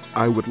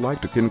 I would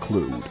like to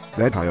conclude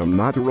that I am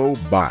not a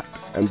robot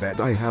and that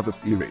I have a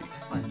theory.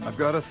 I've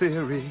got a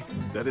theory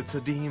that it's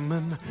a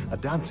demon, a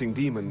dancing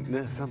demon.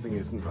 Nah, something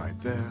isn't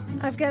right there.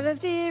 I've got a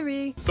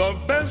theory. The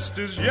best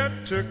is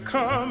yet to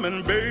come,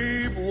 and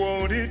babe,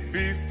 won't it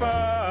be fine?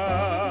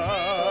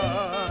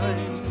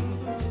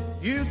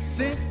 You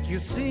think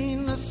you've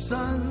seen the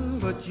sun,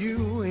 but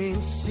you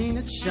ain't seen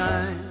it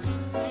shine.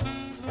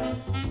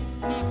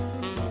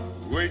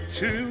 Wait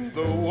till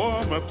the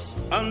warm-up's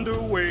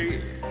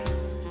underway.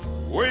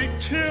 Wait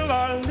till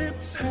our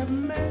lips have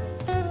met.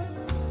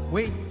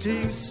 Wait till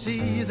you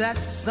see that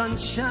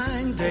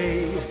sunshine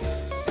day.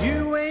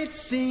 You ain't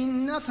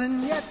seen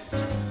nothing yet.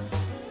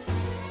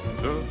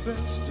 The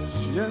best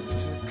is yet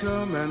to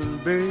come,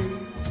 and babe,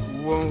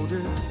 won't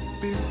it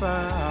be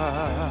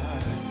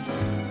fine?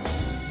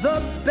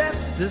 The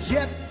best is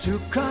yet to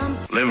come.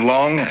 Live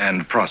long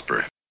and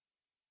prosper.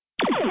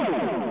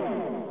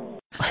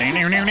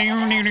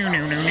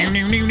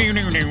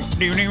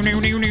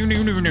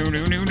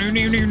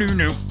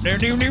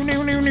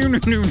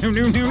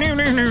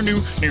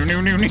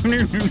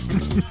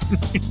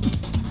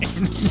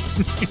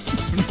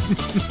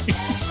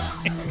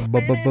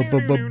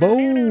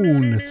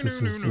 Bonus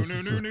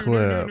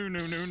clips.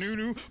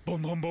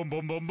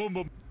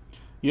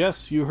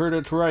 Yes, you heard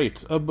it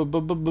right. A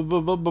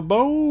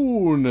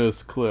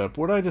bonus clip.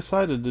 What I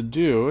decided to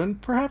do, and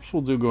perhaps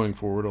we'll do going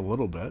forward a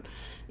little bit,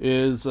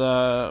 is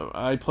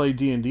I play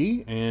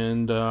D&D,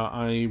 and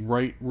I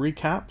write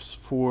recaps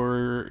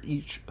for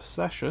each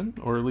session,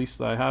 or at least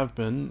I have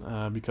been,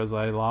 because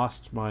I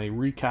lost my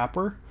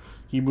recapper.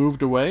 He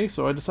moved away,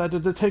 so I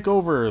decided to take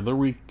over the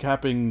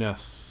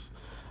recappingness.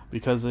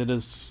 because it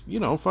is,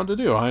 fun to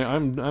do.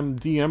 I'm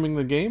DMing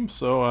the game,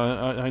 so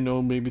I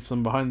know maybe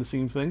some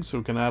behind-the-scenes things, so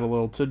we can add a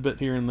little tidbit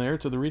here and there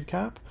to the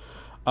recap.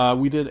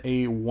 We did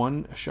a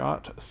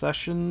one-shot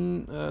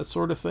session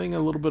sort of thing, a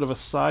little bit of a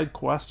side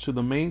quest to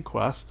the main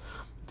quest.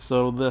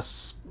 So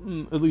this,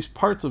 at least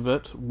parts of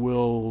it,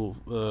 will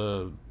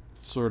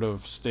sort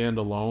of stand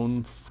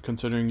alone,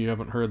 considering you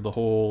haven't heard the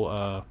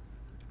whole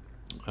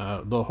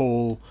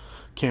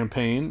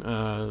campaign.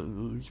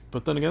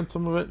 But then again,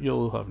 some of it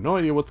you'll have no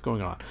idea what's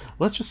going on.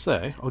 Let's just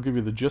say, I'll give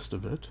you the gist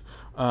of it.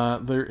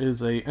 There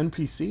is a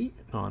NPC,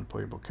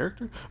 non-playable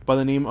character, by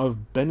the name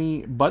of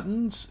Benny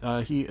Buttons.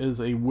 He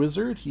is a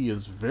wizard. He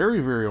is very,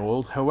 very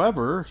old.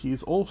 However,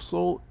 he's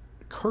also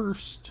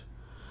cursed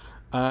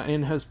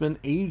and has been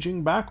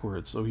aging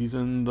backwards. So he's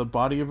in the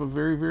body of a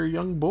very, very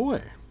young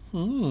boy.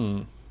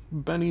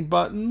 Benny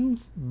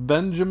Buttons?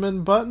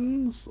 Benjamin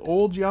Buttons?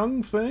 Old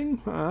young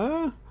thing?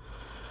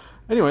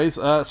 Anyways,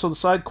 so the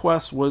side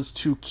quest was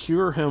to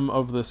cure him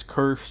of this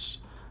curse,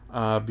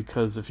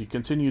 because if he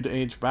continued to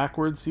age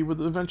backwards, he would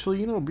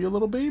eventually, be a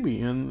little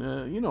baby. And,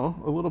 a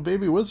little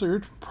baby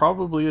wizard,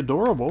 probably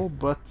adorable,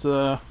 but,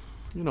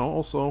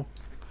 also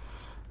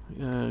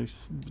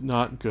it's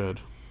not good.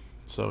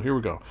 So here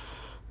we go.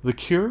 The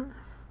cure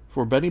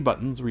for Benny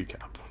Buttons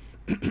recap.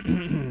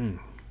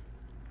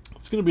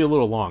 It's going to be a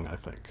little long, I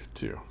think,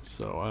 too.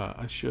 So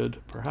I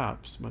should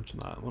perhaps mention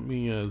that. Let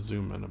me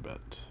zoom in a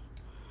bit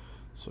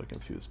so I can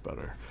see this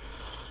better.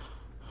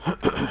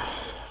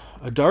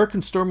 A dark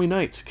and stormy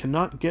night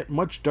cannot get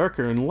much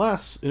darker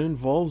unless it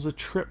involves a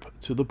trip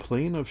to the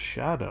plane of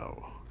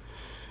shadow.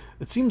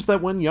 It seems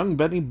that when young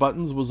Benny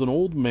Buttons was an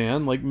old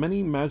man, like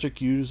many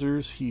magic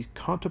users, he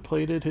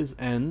contemplated his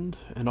end,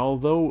 and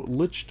although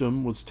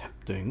lichdom was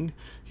tempting,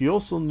 he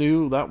also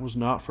knew that was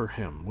not for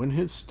him. When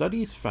his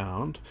studies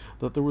found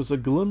that there was a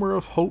glimmer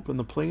of hope in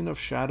the plane of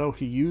shadow,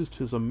 he used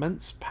his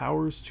immense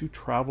powers to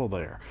travel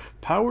there.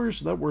 Powers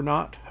that were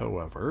not,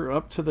 however,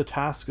 up to the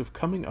task of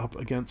coming up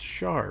against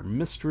Shar,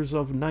 Mistress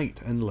of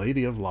Night and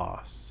Lady of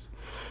Loss.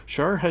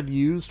 Shar had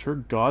used her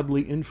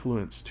godly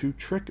influence to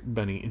trick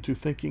Benny into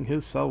thinking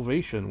his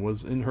salvation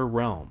was in her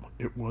realm.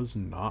 It was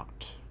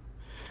not.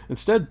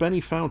 Instead,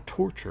 Benny found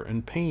torture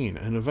and pain,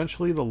 and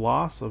eventually the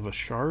loss of a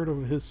shard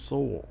of his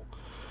soul.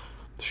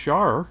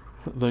 Shar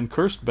then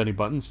cursed Benny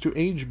Buttons to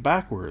age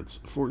backwards,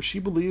 for she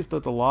believed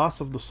that the loss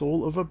of the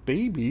soul of a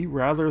baby,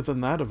 rather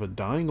than that of a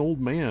dying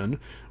old man,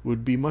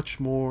 would be much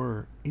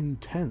more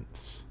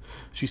intense.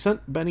 She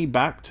sent Benny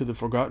back to the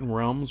Forgotten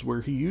Realms,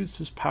 where he used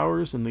his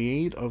powers in the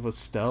aid of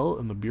Estelle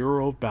and the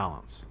Bureau of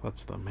Balance.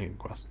 That's the main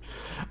quest.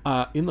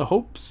 In the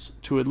hopes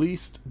to at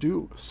least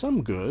do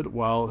some good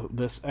while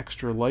this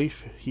extra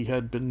life he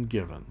had been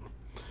given.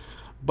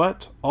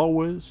 But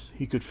always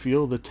he could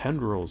feel the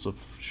tendrils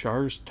of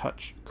Shar's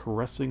touch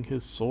caressing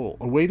his soul,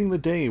 awaiting the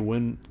day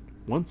when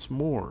once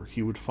more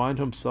he would find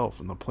himself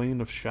in the plane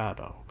of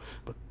shadow,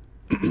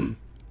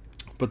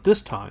 but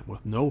this time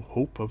with no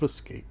hope of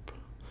escape.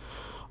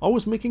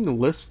 Always making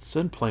lists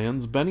and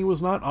plans, Benny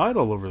was not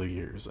idle over the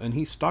years, and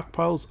he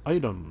stockpiled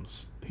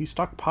items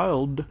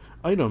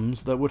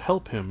that would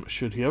help him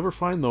should he ever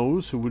find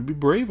those who would be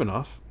brave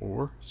enough,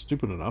 or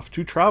stupid enough,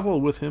 to travel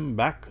with him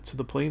back to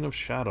the plane of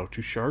shadow,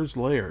 to Shar's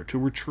lair, to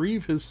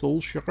retrieve his soul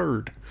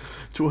shard,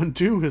 to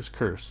undo his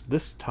curse.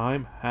 This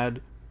time had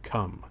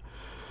come.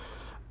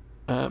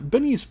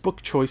 Benny's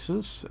book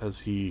choices,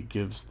 as he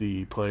gives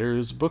the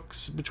players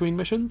books between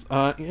missions,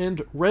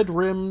 and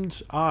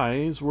red-rimmed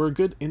eyes were a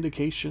good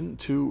indication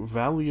to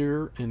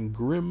Valier and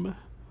Grim.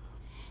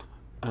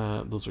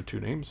 Those are two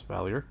names,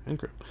 Valier and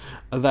Grim,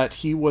 that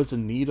he was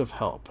in need of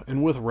help.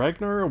 And with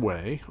Ragnar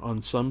away on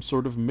some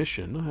sort of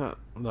mission,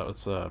 that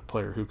was a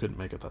player who couldn't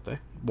make it that day,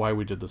 why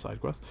we did the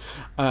side quest,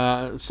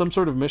 some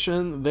sort of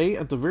mission they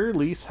at the very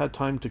least had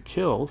time to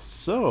kill,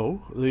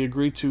 so they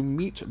agreed to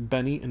meet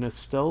Benny in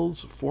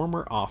Estelle's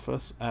former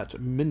office at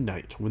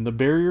midnight, when the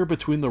barrier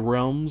between the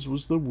realms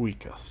was the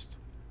weakest.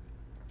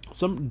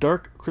 Some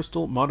dark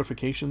crystal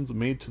modifications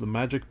made to the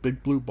magic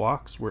big blue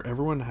box where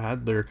everyone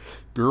had their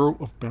Bureau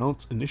of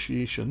Balance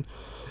initiation,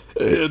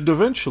 and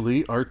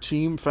eventually our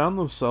team found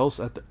themselves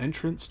at the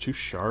entrance to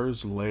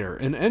Shar's lair,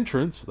 an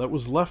entrance that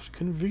was left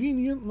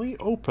conveniently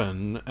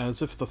open,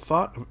 as if the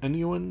thought of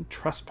anyone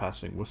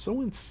trespassing was so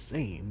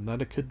insane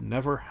that it could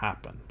never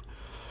happen.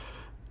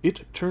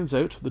 It turns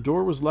out the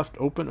door was left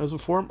open as a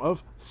form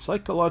of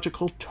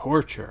psychological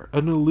torture,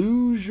 an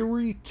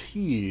illusory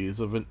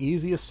tease of an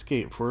easy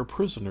escape for a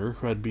prisoner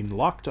who had been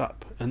locked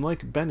up and,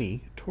 like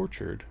Benny,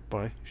 tortured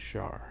by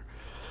Shar.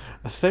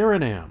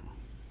 Theranam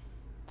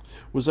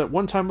was at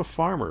one time a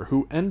farmer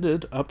who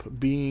ended up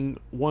being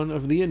one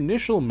of the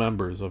initial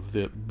members of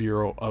the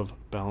Bureau of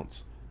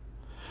Balance.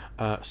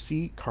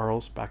 See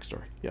Carl's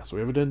backstory. Yes,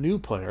 we have a new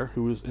player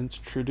who was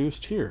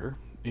introduced here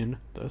in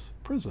this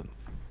prison.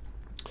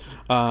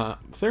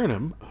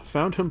 Theranim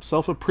found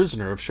himself a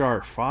prisoner of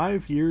Shar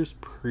 5 years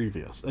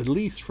previous. At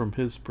least from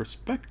his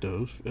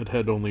perspective, it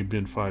had only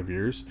been 5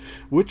 years,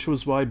 which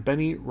was why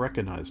Benny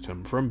recognized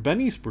him. From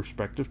Benny's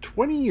perspective,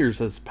 20 years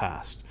has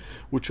passed,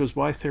 which was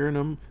why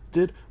Theranim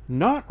did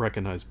not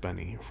recognize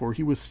Benny, for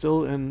he was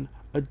still an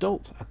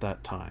adult at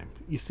that time.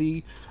 You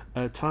see,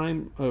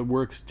 time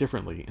works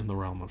differently in the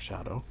realm of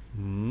shadow.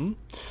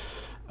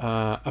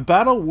 A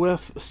battle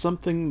with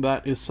something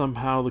that is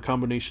somehow the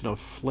combination of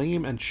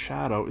flame and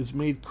shadow is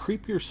made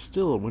creepier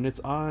still when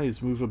its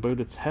eyes move about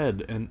its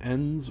head, and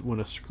ends when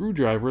a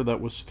screwdriver that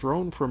was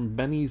thrown from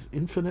Benny's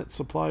infinite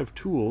supply of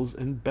tools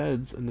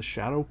embeds in the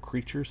shadow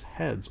creature's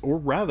heads, or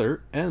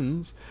rather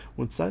ends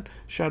when said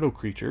shadow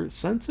creature,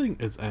 sensing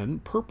its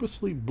end,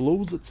 purposely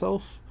blows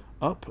itself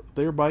up,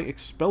 thereby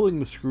expelling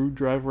the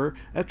screwdriver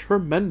at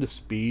tremendous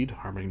speed,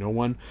 harming no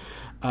one.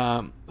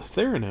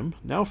 Theranim,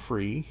 now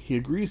free, he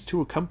agrees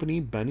to accompany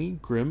Benny,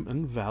 Grimm,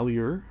 and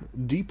Valier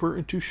deeper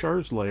into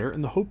Shar's lair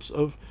in the hopes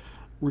of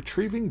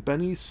retrieving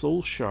Benny's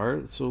soul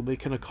shard so they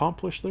can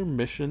accomplish their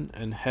mission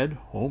and head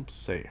home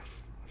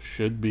safe.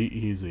 Should be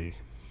easy.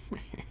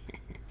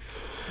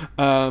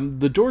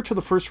 The door to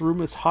the first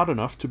room is hot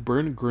enough to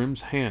burn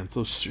Grimm's hand,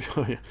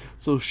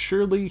 so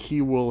surely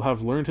he will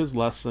have learned his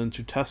lesson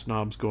to test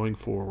knobs going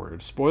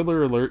forward.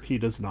 Spoiler alert, he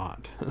does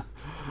not.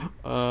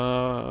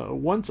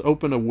 Once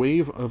open, a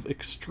wave of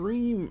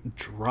extreme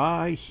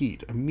dry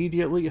heat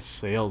immediately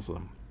assails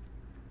them.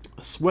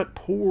 Sweat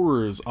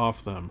pours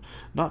off them,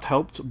 not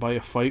helped by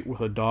a fight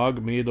with a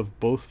dog made of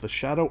both the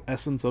shadow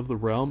essence of the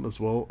realm as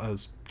well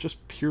as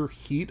just pure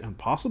heat and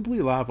possibly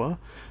lava.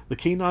 The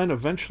canine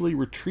eventually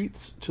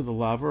retreats to the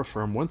lava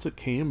from whence it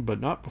came,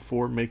 but not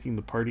before making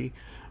the party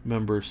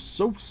members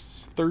so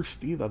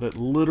thirsty that it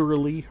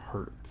literally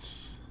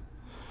hurts.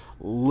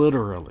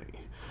 Literally.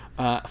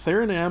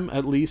 Theranim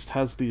at least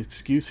has the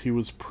excuse he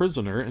was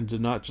prisoner and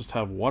did not just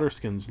have water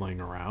skins laying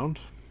around.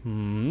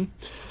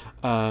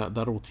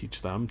 That will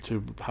teach them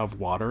to have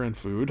water and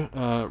food.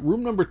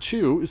 Room number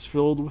 2 is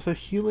filled with a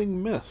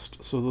healing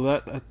mist, so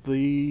that at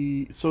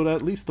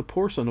least the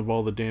portion of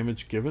all the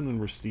damage given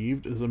and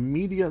received is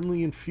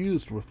immediately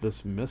infused with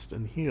this mist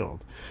and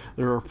healed.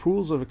 There are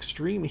pools of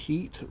extreme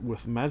heat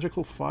with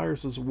magical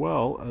fires as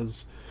well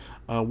as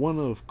one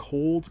of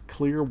cold,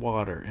 clear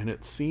water, and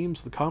it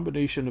seems the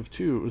combination of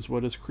two is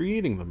what is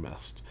creating the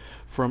mist.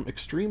 From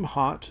extreme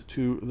hot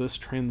to this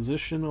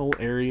transitional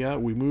area,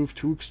 we move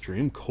to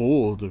extreme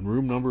cold in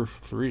room number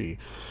 3,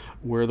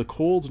 where the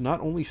cold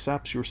not only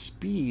saps your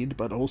speed,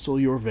 but also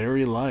your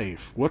very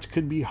life. What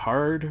could be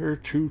harder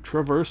to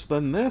traverse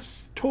than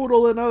this?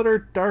 Total and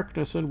utter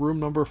darkness in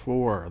room number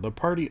 4. The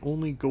party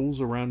only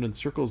goes around in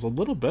circles a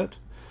little bit,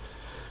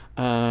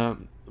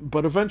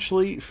 but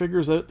eventually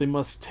figures out they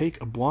must take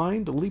a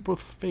blind leap of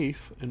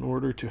faith in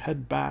order to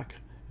head back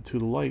to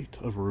the light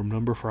of room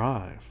number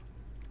 5.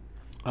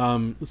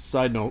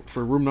 Side note,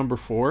 for room number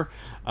 4,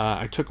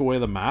 I took away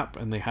the map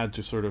and they had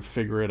to sort of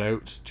figure it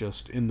out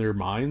just in their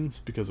minds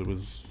because it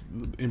was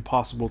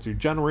impossible to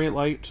generate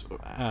light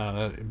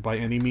by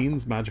any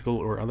means, magical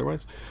or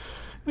otherwise.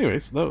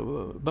 Anyways, that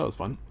was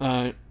fun.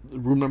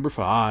 Room number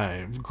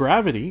 5.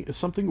 Gravity is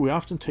something we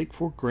often take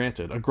for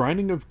granted. A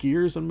grinding of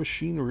gears and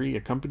machinery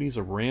accompanies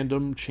a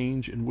random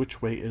change in which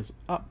way is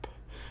up,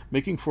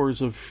 making for a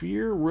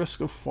severe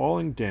risk of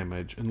falling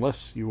damage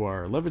unless you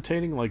are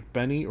levitating like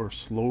Benny or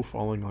slow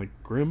falling like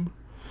Grimm.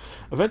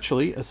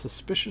 Eventually, a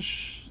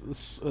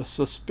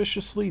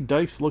suspiciously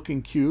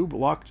diced-looking cube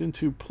locked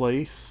into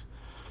place,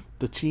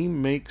 the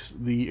team makes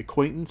the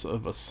acquaintance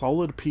of a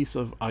solid piece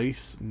of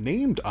ice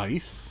named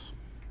Ice,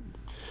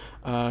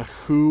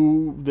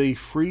 who they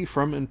free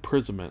from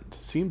imprisonment.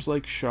 Seems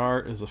like Shar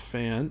is a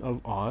fan of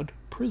odd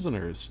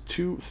prisoners.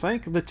 To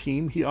thank the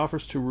team, he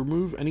offers to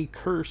remove any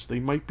curse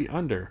they might be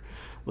under.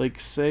 Like,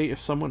 say,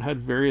 if someone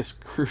had various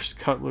cursed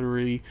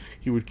cutlery,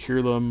 he would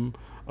cure them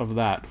of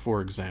that,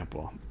 for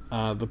example.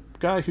 The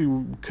guy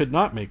who could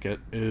not make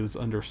it is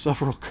under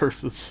several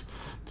curses,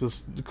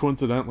 just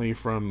coincidentally,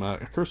 from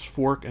a cursed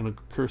fork and a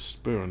cursed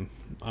spoon.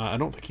 I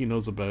don't think he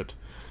knows about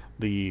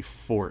the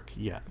fork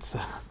yet.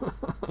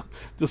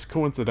 Just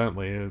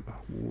coincidentally, it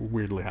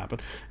weirdly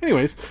happened.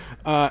 Anyways,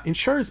 in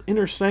Shar's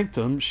inner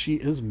sanctum, she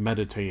is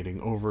meditating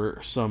over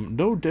some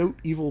no doubt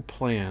evil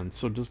plans,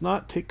 so does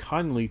not take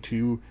kindly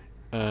to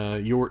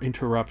your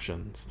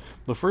interruptions.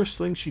 The first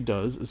thing she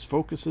does is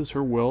focuses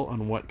her will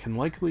on what can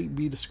likely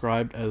be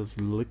described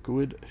as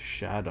liquid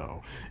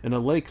shadow in a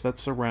lake that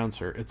surrounds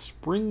her. It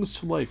springs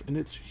to life, and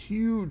its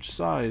huge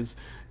size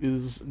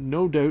is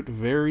no doubt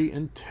very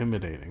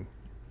intimidating.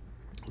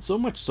 So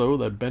much so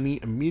that Benny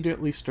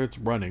immediately starts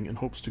running and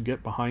hopes to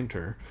get behind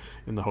her,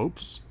 in the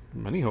hopes,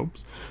 many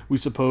hopes, we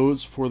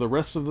suppose, for the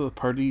rest of the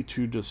party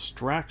to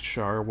distract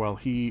Shar while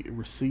he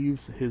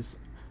receives his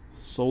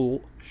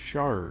soul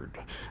shard.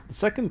 The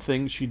second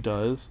thing she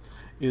does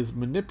is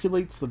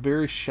manipulates the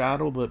very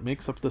shadow that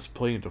makes up this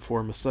plane to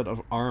form a set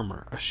of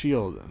armor, a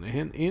shield, and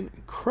an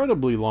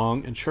incredibly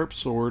long and sharp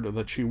sword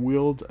that she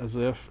wields as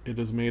if it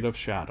is made of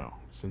shadow,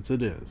 since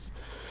it is.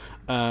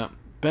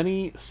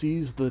 Benny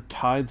sees the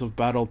tides of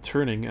battle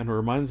turning and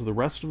reminds the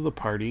rest of the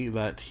party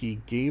that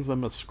he gave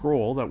them a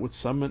scroll that would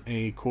summon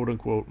a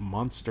quote-unquote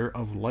monster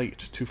of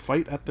light to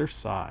fight at their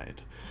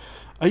side.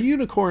 A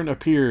unicorn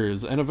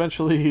appears, and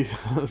eventually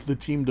the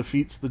team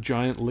defeats the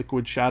giant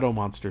liquid shadow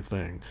monster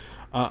thing.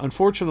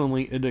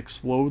 Unfortunately, it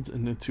explodes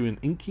into an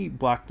inky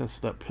blackness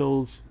that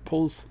pulls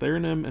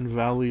Theranim and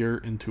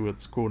Valier into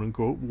its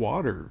quote-unquote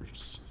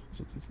waters,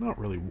 since it's not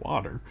really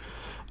water,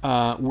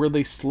 where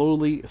they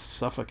slowly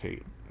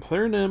suffocate.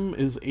 Theranim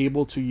is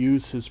able to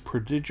use his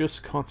prodigious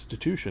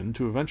constitution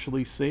to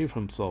eventually save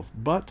himself,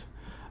 but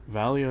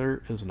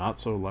Valier is not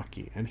so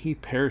lucky, and he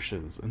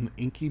perishes in the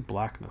inky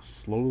blackness,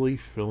 slowly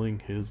filling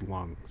his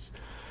lungs.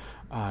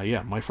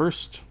 My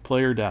first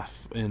player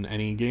death in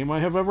any game I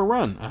have ever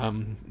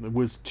run. It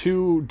was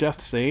 2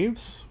 death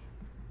saves,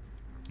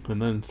 and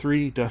then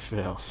 3 death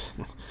fails.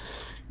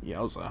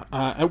 Yowza.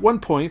 At one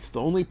point, the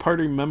only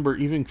party member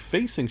even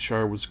facing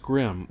Char was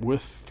Grim,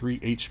 with 3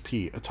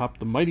 HP, atop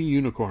the mighty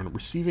unicorn,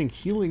 receiving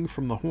healing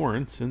from the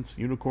horn, since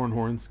unicorn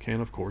horns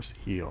can, of course,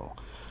 heal.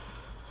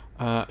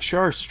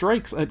 Char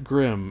strikes at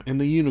Grim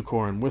and the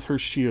unicorn with her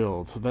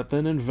shield, that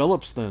then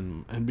envelops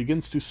them and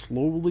begins to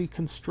slowly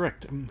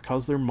constrict and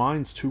cause their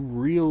minds to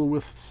reel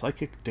with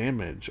psychic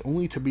damage,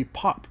 only to be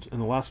popped in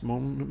the last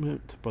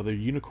moment by the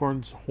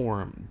unicorn's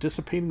horn,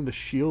 dissipating the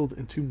shield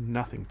into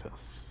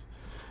nothingness.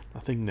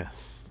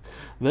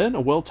 Then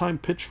a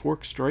well-timed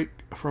pitchfork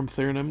strike from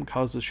Theranim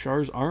causes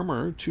Char's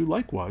armor to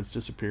likewise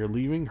disappear,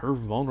 leaving her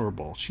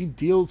vulnerable. She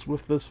deals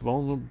with this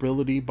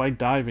vulnerability by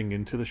diving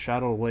into the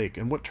Shadow Lake,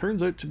 and what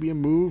turns out to be a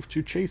move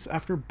to chase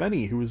after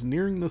Benny, who is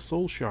nearing the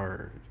soul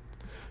shards.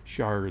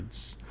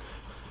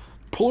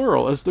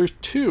 Plural, as there's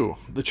 2.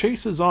 The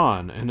chase is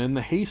on, and in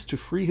the haste to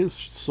free his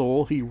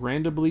soul, he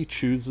randomly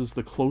chooses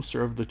the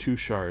closer of the 2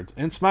 shards,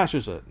 and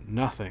smashes it.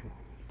 Nothing.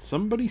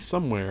 Somebody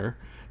somewhere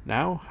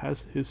now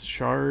has his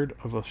shard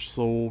of a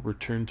soul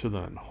returned to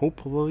them.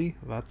 Hopefully,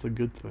 that's a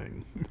good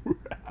thing.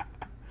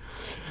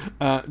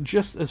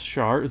 Just as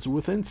Char is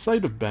within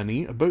sight of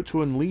Benny, about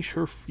to unleash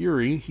her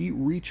fury, he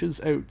reaches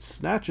out,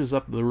 snatches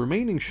up the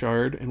remaining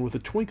shard, and with a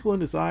twinkle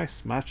in his eye,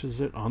 smashes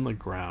it on the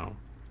ground.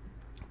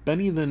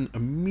 Benny then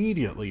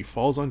immediately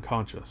falls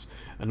unconscious,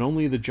 and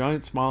only the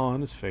giant smile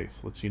on his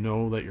face lets you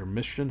know that your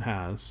mission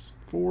has,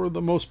 for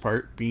the most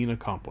part, been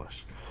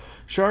accomplished.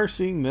 Char,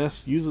 seeing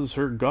this, uses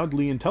her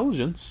godly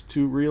intelligence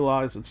to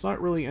realize it's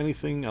not really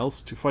anything else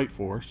to fight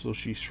for, so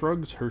she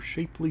shrugs her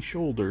shapely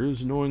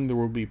shoulders, knowing there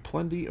will be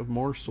plenty of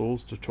more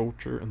souls to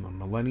torture in the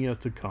millennia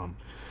to come.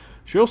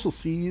 She also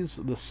sees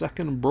the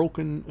second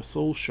broken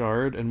soul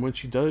shard, and when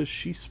she does,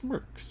 she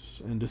smirks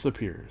and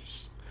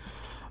disappears.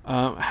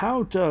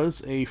 How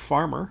does a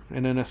farmer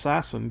and an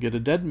assassin get a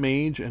dead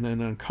mage and an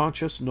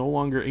unconscious, no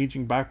longer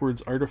aging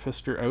backwards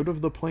artificer out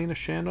of the plane of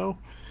Shano?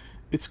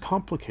 It's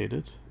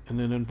complicated, and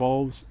it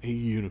involves a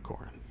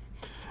unicorn.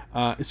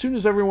 As soon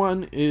as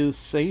everyone is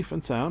safe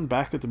and sound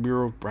back at the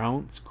Bureau of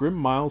Balance, Grim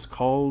Miles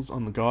calls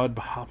on the god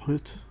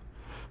Bahamut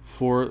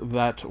for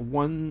that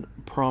one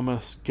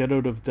promise get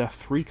out of death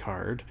 3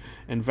 card,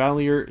 and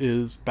Valier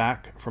is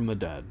back from the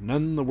dead.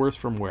 None the worse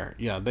from where.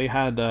 Yeah, they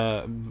had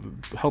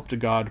helped a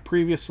god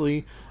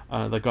previously.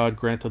 The god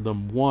granted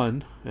them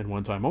one, and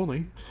one time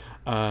only,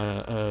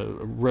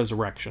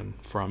 resurrection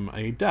from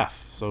a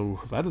death.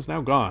 So that is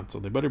now gone, so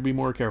they better be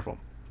more careful.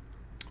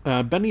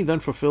 Benny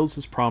then fulfills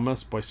his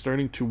promise by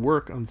starting to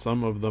work on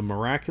some of the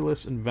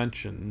miraculous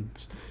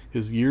inventions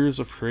his years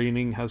of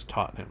training has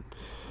taught him.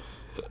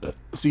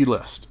 See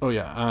list.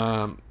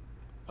 I'm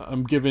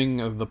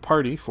giving the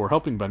party, for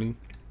helping Benny,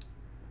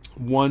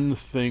 1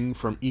 thing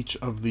from each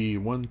of the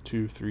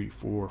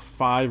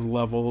 5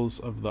 levels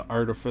of the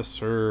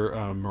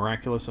Artificer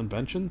miraculous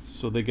inventions,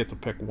 so they get to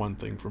pick 1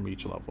 thing from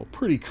each level.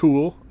 Pretty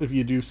cool, if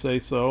you do say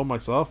so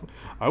myself.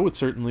 I would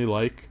certainly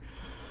like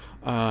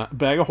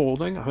bag of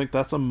holding. I think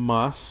that's a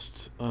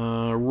must.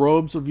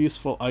 Robes of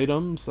useful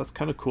items. That's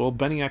kind of cool.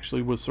 Benny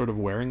actually was sort of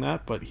wearing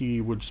that, but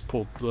he would just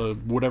pull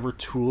whatever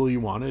tool he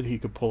wanted. He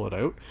could pull it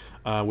out,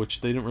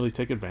 which they didn't really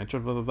take advantage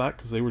of that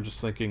because they were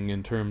just thinking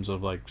in terms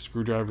of like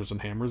screwdrivers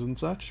and hammers and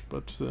such.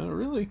 But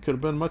really, could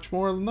have been much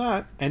more than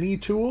that. Any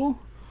tool.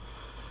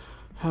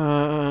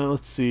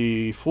 Let's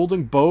see,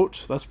 folding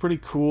boat, that's pretty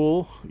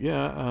cool.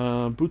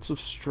 Boots of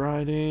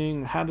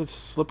striding,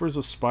 slippers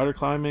of spider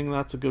climbing,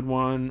 that's a good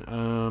one.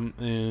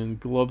 And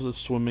gloves of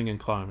swimming and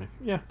climbing.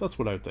 Yeah, that's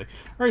what I would say.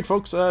 Alright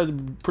folks,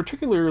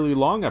 particularly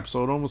long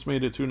episode, almost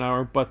made it to an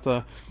hour, but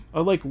I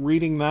like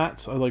reading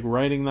that, I like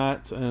writing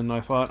that, and I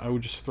thought I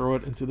would just throw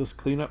it into this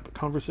cleanup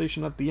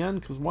conversation at the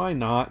end, because why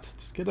not?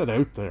 Just get it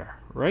out there,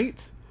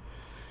 right?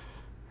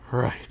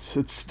 Right,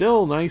 it's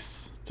still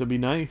nice to be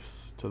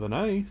nice to the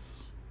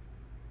nice.